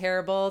feels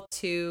terrible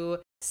to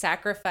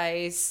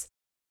sacrifice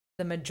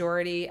the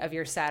majority of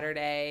your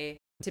Saturday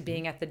to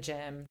being at the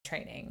gym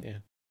training. Yeah.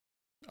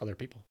 Other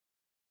people.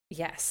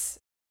 Yes.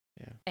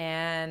 Yeah.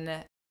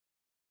 And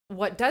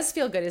what does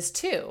feel good is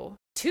 2.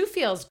 2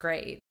 feels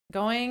great.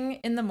 Going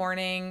in the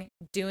morning,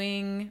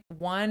 doing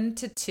 1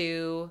 to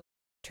 2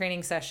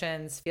 training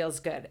sessions feels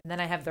good. And then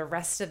I have the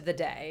rest of the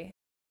day.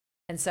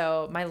 And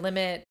so my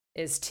limit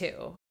is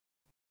 2.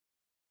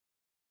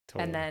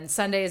 Totally. And then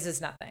Sundays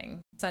is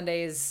nothing.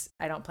 Sundays,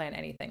 I don't plan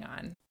anything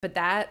on. But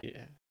that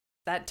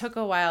took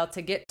a while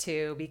to get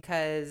to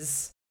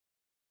because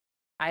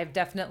I've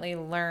definitely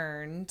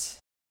learned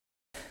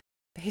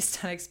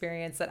based on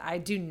experience that I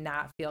do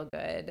not feel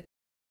good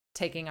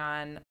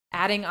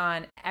adding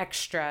on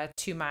extra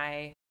to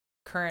my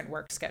current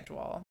work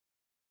schedule.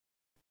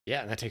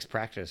 Yeah, and that takes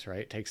practice,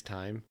 right? It takes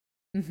time.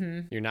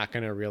 Mm-hmm. You're not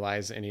going to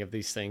realize any of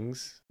these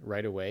things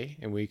right away.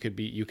 And you could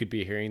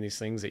be hearing these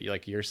things that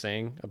you're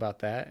saying about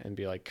that and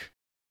be like,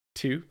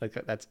 2, like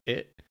that's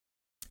it.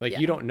 Like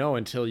you don't know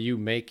until you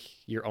make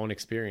your own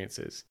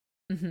experiences.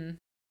 Mm-hmm.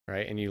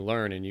 Right. And you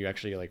learn and you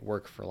actually like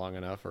work for long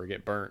enough or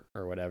get burnt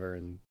or whatever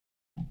and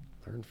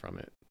learn from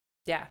it.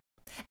 Yeah.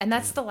 And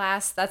that's the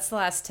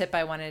last tip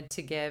I wanted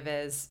to give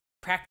is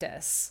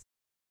practice.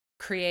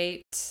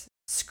 Create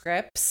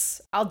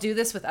scripts. I'll do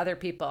this with other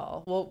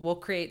people. We'll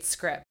create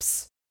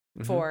scripts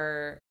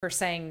for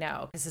saying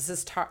no, because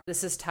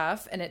this is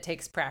tough and it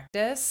takes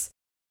practice.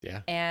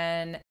 Yeah.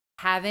 And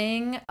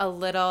having a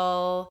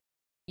little,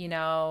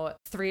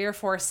 3 or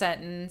 4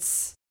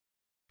 sentence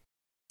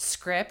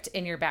script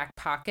in your back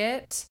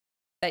pocket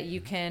that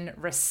you can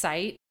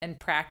recite and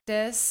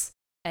practice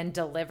and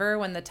deliver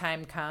when the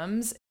time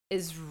comes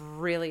is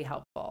really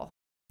helpful.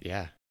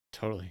 Yeah,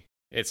 totally.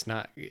 It's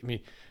not, I mean,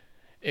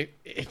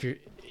 if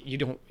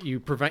you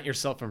prevent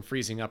yourself from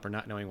freezing up or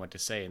not knowing what to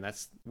say. And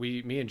that's,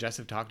 me and Jess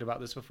have talked about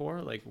this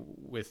before, like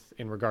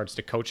in regards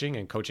to coaching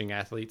and coaching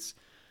athletes,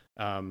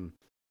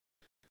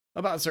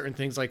 about certain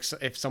things. Like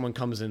if someone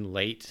comes in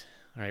late,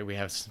 right? We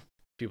have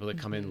people that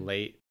come in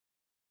late,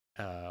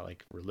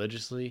 like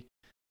religiously,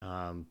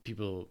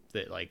 people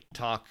that like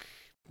talk,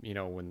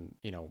 when,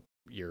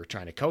 you're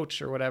trying to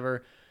coach or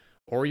whatever,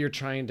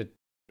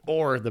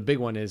 or the big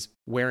one is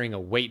wearing a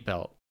weight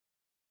belt,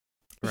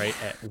 right?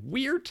 At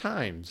weird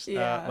times.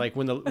 Yeah. Like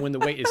when the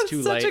weight is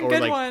too Such light, a or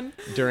good like one.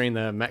 during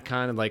the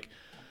Metcon, and like,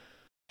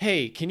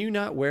 hey, can you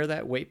not wear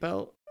that weight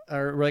belt?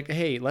 Or like,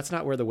 hey, let's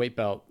not wear the weight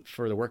belt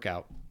for the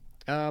workout.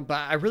 But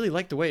I really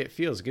like the way it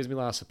feels. It gives me a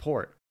lot of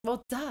support.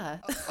 Well, duh.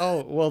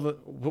 Oh,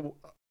 well,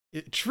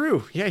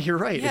 true. Yeah, you're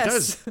right. Yes. It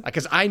does.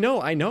 Because I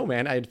know,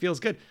 man, it feels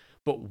good.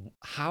 But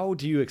how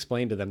do you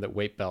explain to them that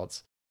weight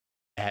belts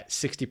at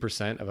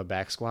 60% of a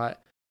back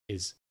squat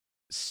is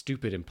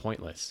stupid and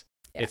pointless?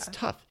 Yeah. It's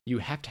tough. You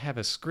have to have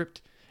a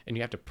script and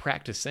you have to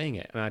practice saying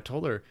it. And I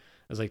told her,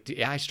 I was like,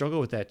 yeah, I struggle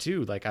with that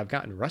too. Like I've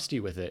gotten rusty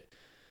with it.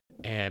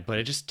 But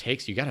it just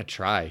takes, you got to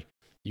try.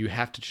 You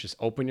have to just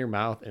open your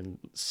mouth and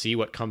see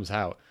what comes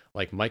out.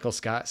 Like Michael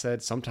Scott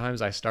said,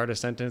 sometimes I start a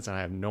sentence and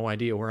I have no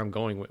idea where I'm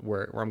going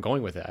where I'm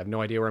going with it. I have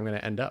no idea where I'm going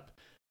to end up,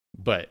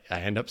 but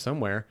I end up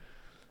somewhere.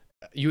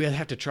 You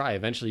have to try.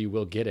 Eventually you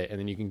will get it. And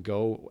then you can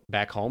go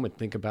back home and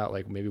think about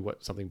like maybe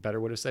what something better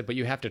would have said, but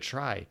you have to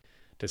try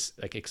to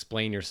like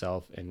explain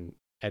yourself and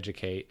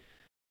educate.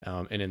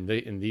 And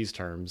in these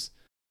terms,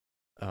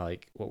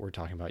 like what we're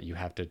talking about, you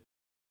have to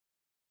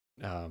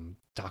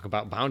talk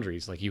about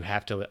boundaries. Like you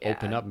have to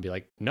open up and be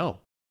like, no,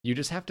 you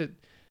just have to.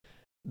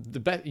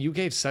 You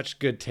gave such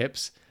good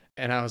tips,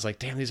 and I was like,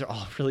 damn, these are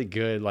all really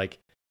good, like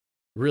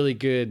really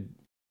good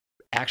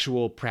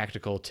actual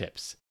practical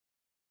tips.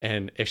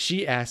 And if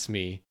she asks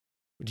me,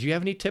 do you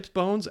have any tips,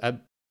 Bones?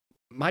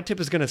 My tip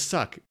is gonna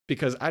suck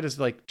because I just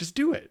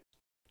do it.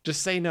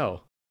 Just say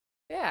no.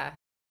 Yeah.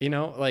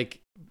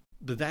 Like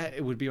that,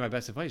 it would be my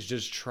best advice.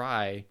 Just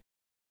try.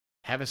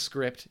 Have a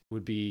script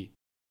would be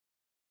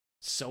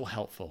so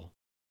helpful.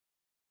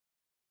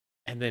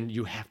 And then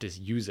you have to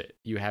use it.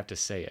 You have to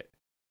say it.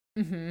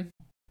 Mm-hmm.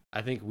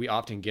 I think we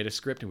often get a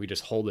script and we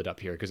just hold it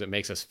up here because it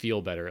makes us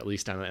feel better. At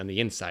least on the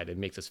inside, it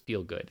makes us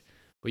feel good.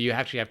 But you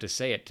actually have to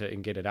say it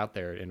and get it out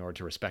there in order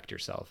to respect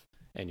yourself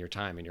and your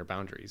time and your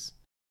boundaries.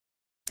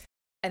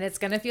 And it's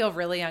going to feel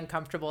really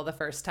uncomfortable the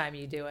first time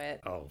you do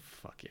it. Oh,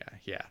 fuck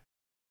yeah.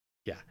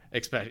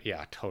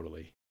 Yeah,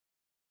 totally.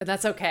 But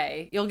that's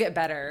okay. You'll get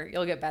better.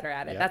 You'll get better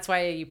at it. Yep. That's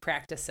why you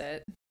practice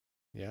it.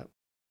 Yeah.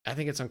 I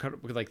think it's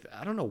uncomfortable. Like,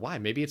 I don't know why.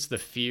 Maybe it's the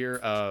fear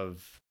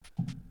of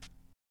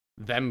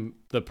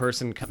the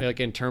person,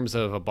 like in terms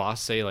of a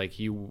boss, say like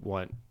you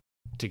want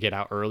to get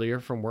out earlier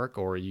from work,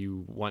 or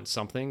you want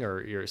something,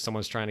 or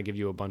someone's trying to give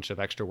you a bunch of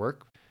extra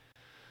work.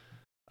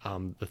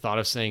 The thought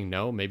of saying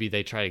no, maybe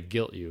they try to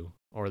guilt you,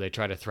 or they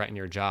try to threaten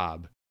your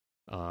job,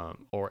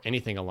 or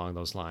anything along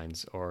those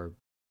lines, or,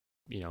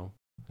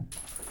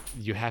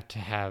 you have to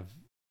have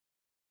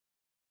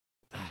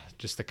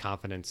just the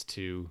confidence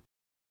to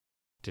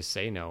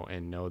say no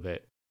and know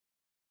that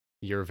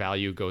your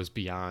value goes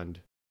beyond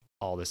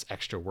all this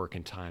extra work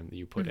and time that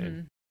you put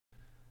in.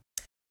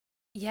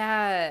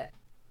 Yeah.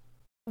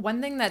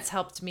 One thing that's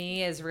helped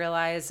me is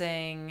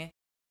realizing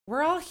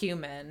we're all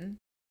human.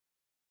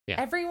 Yeah.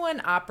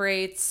 Everyone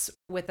operates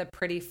with a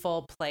pretty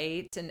full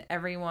plate, and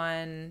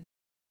everyone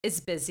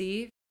is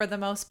busy for the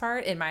most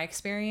part, in my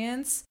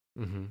experience.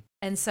 Mm-hmm.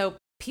 And so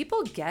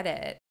people get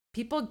it.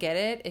 People get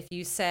it if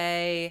you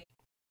say,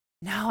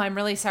 no, I'm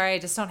really sorry, I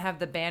just don't have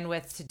the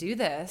bandwidth to do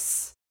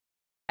this.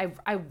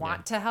 I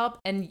want to help,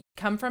 and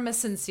come from a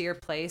sincere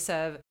place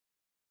of,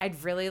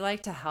 I'd really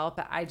like to help,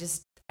 but I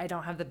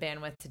don't have the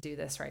bandwidth to do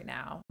this right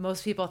now.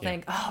 Most people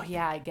think, oh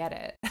yeah, I get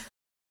it.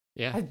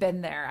 Yeah. I've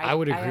been there. I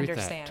would agree with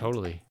that.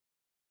 Totally.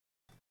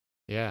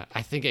 Yeah.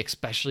 I think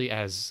especially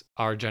as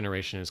our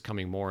generation is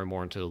coming more and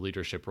more into the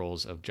leadership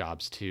roles of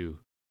jobs too,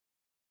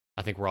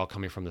 I think we're all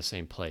coming from the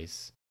same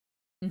place.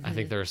 Mm-hmm. I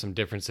think there are some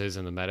differences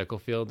in the medical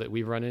field that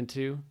we've run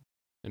into,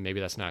 and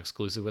maybe that's not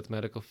exclusive with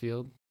medical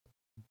field,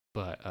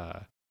 but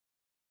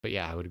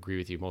yeah, I would agree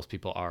with you. Most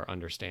people are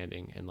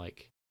understanding, and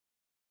like,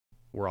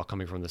 we're all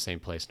coming from the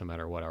same place, no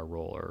matter what our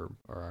role or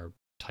our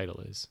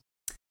title is.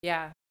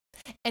 Yeah.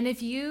 And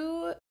if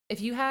you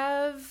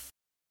have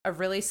a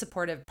really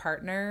supportive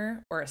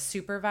partner or a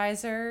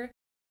supervisor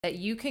that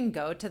you can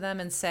go to them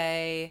and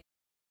say,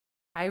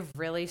 I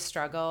really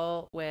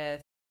struggle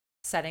with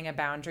setting a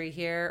boundary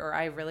here, or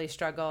I really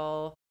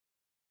struggle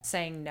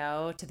saying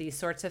no to these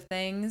sorts of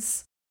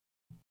things,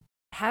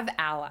 have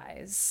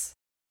allies.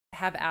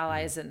 have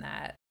allies in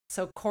that.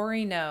 So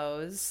Corey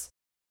knows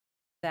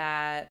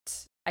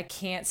that I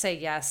can't say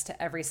yes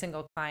to every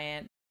single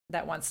client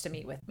that wants to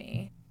meet with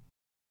me.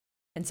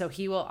 And so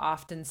he will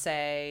often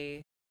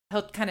say,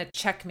 he'll kind of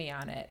check me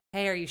on it.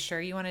 Hey, are you sure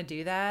you want to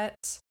do that?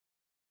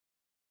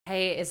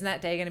 Hey, isn't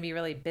that day going to be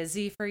really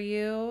busy for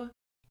you?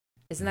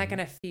 Isn't that going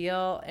to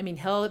feel, I mean,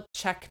 he'll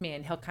check me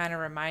and he'll kind of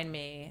remind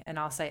me, and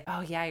I'll say,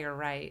 oh yeah, you're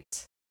right.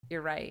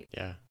 You're right.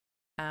 Yeah.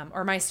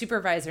 Or my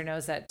supervisor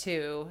knows that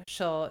too.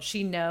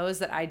 She knows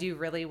that I do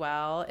really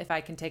well if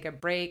I can take a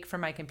break from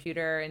my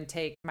computer and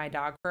take my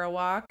dog for a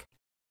walk.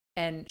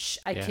 And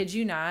I kid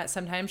you not,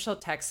 sometimes she'll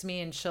text me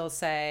and she'll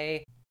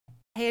say,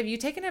 hey, have you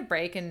taken a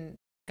break and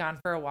gone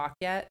for a walk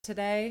yet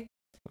today?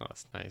 Oh,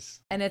 that's nice.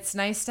 And it's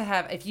nice to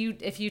have, if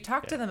you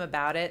talk to them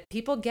about it,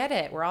 people get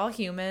it. We're all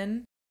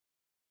human.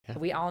 Yeah.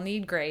 We all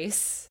need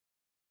grace.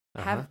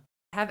 Have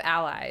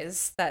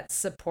allies that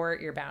support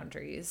your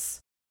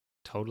boundaries.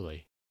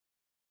 Totally.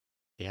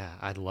 Yeah,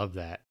 I love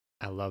that.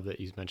 I love that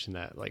you mentioned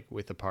that, like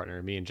with a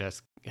partner. Me and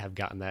Jess have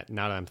gotten that.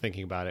 Now that I'm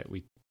thinking about it,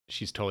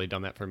 she's totally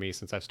done that for me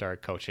since I've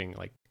started coaching.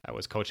 Like I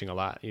was coaching a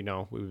lot, we've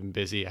been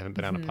busy. I haven't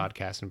been on a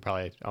podcast in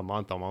probably a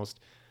month almost.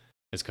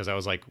 It's because I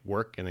was like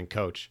work and then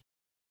coach.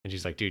 And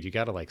she's like, dude, you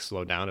got to like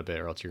slow down a bit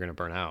or else you're going to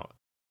burn out.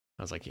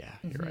 I was like, yeah,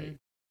 you're right.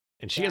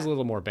 And she has a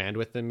little more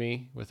bandwidth than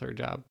me with her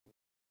job,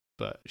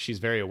 but she's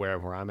very aware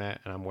of where I'm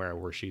at and I'm aware of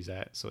where she's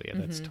at. So yeah,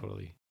 that's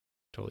totally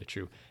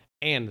true.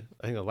 And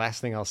I think the last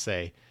thing I'll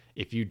say,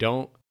 if your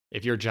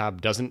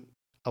job doesn't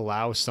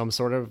allow some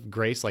sort of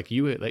grace, like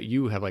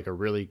you have like a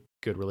really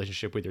good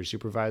relationship with your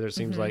supervisor, it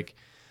seems like,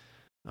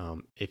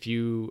 if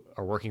you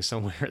are working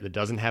somewhere that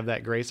doesn't have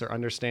that grace or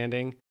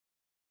understanding,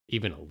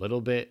 even a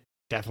little bit,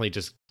 definitely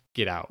just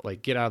get out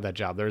of that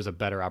job. There's a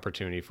better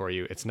opportunity for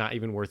you. It's not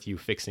even worth you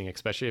fixing,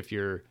 especially if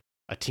you're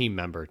a team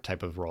member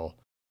type of role.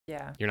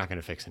 Yeah. You're not going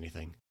to fix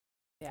anything.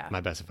 Yeah.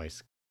 My best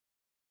advice,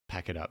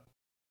 pack it up.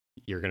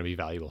 You're going to be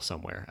valuable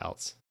somewhere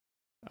else.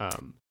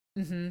 I've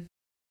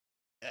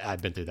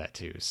been through that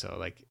too. So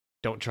like,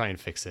 don't try and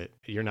fix it.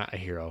 You're not a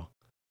hero,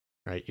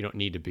 right? You don't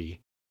need to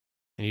be,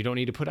 and you don't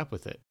need to put up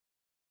with it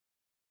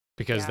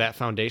because that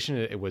foundation,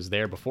 it was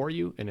there before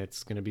you and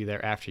it's going to be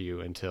there after you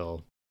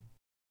until,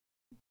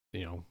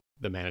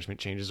 the management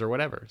changes or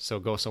whatever. So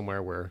go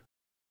somewhere where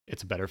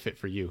it's a better fit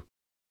for you.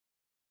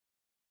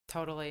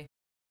 Totally.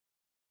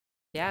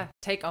 Yeah.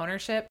 Take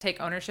ownership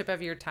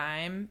of your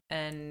time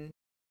and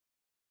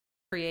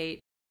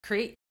create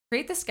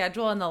the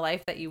schedule and the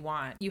life that you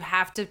want. You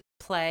have to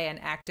play an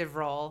active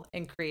role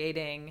in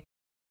creating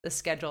the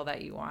schedule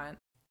that you want.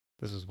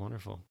 This was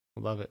wonderful.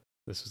 I love it.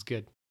 This was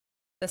good.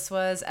 This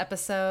was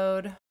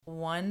episode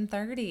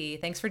 130.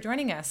 Thanks for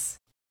joining us.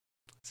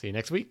 See you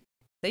next week.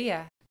 See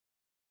ya.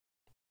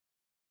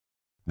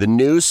 The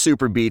new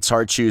Super Beats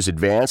Heart Chews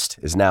Advanced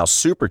is now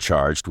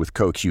supercharged with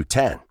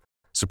CoQ10.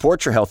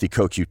 Support your healthy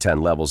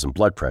CoQ10 levels and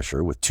blood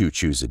pressure with 2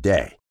 chews a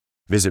day.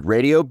 Visit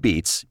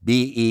RadioBeats,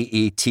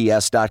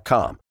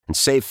 BEETS.com and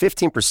save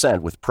 15%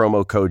 with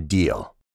promo code DEAL.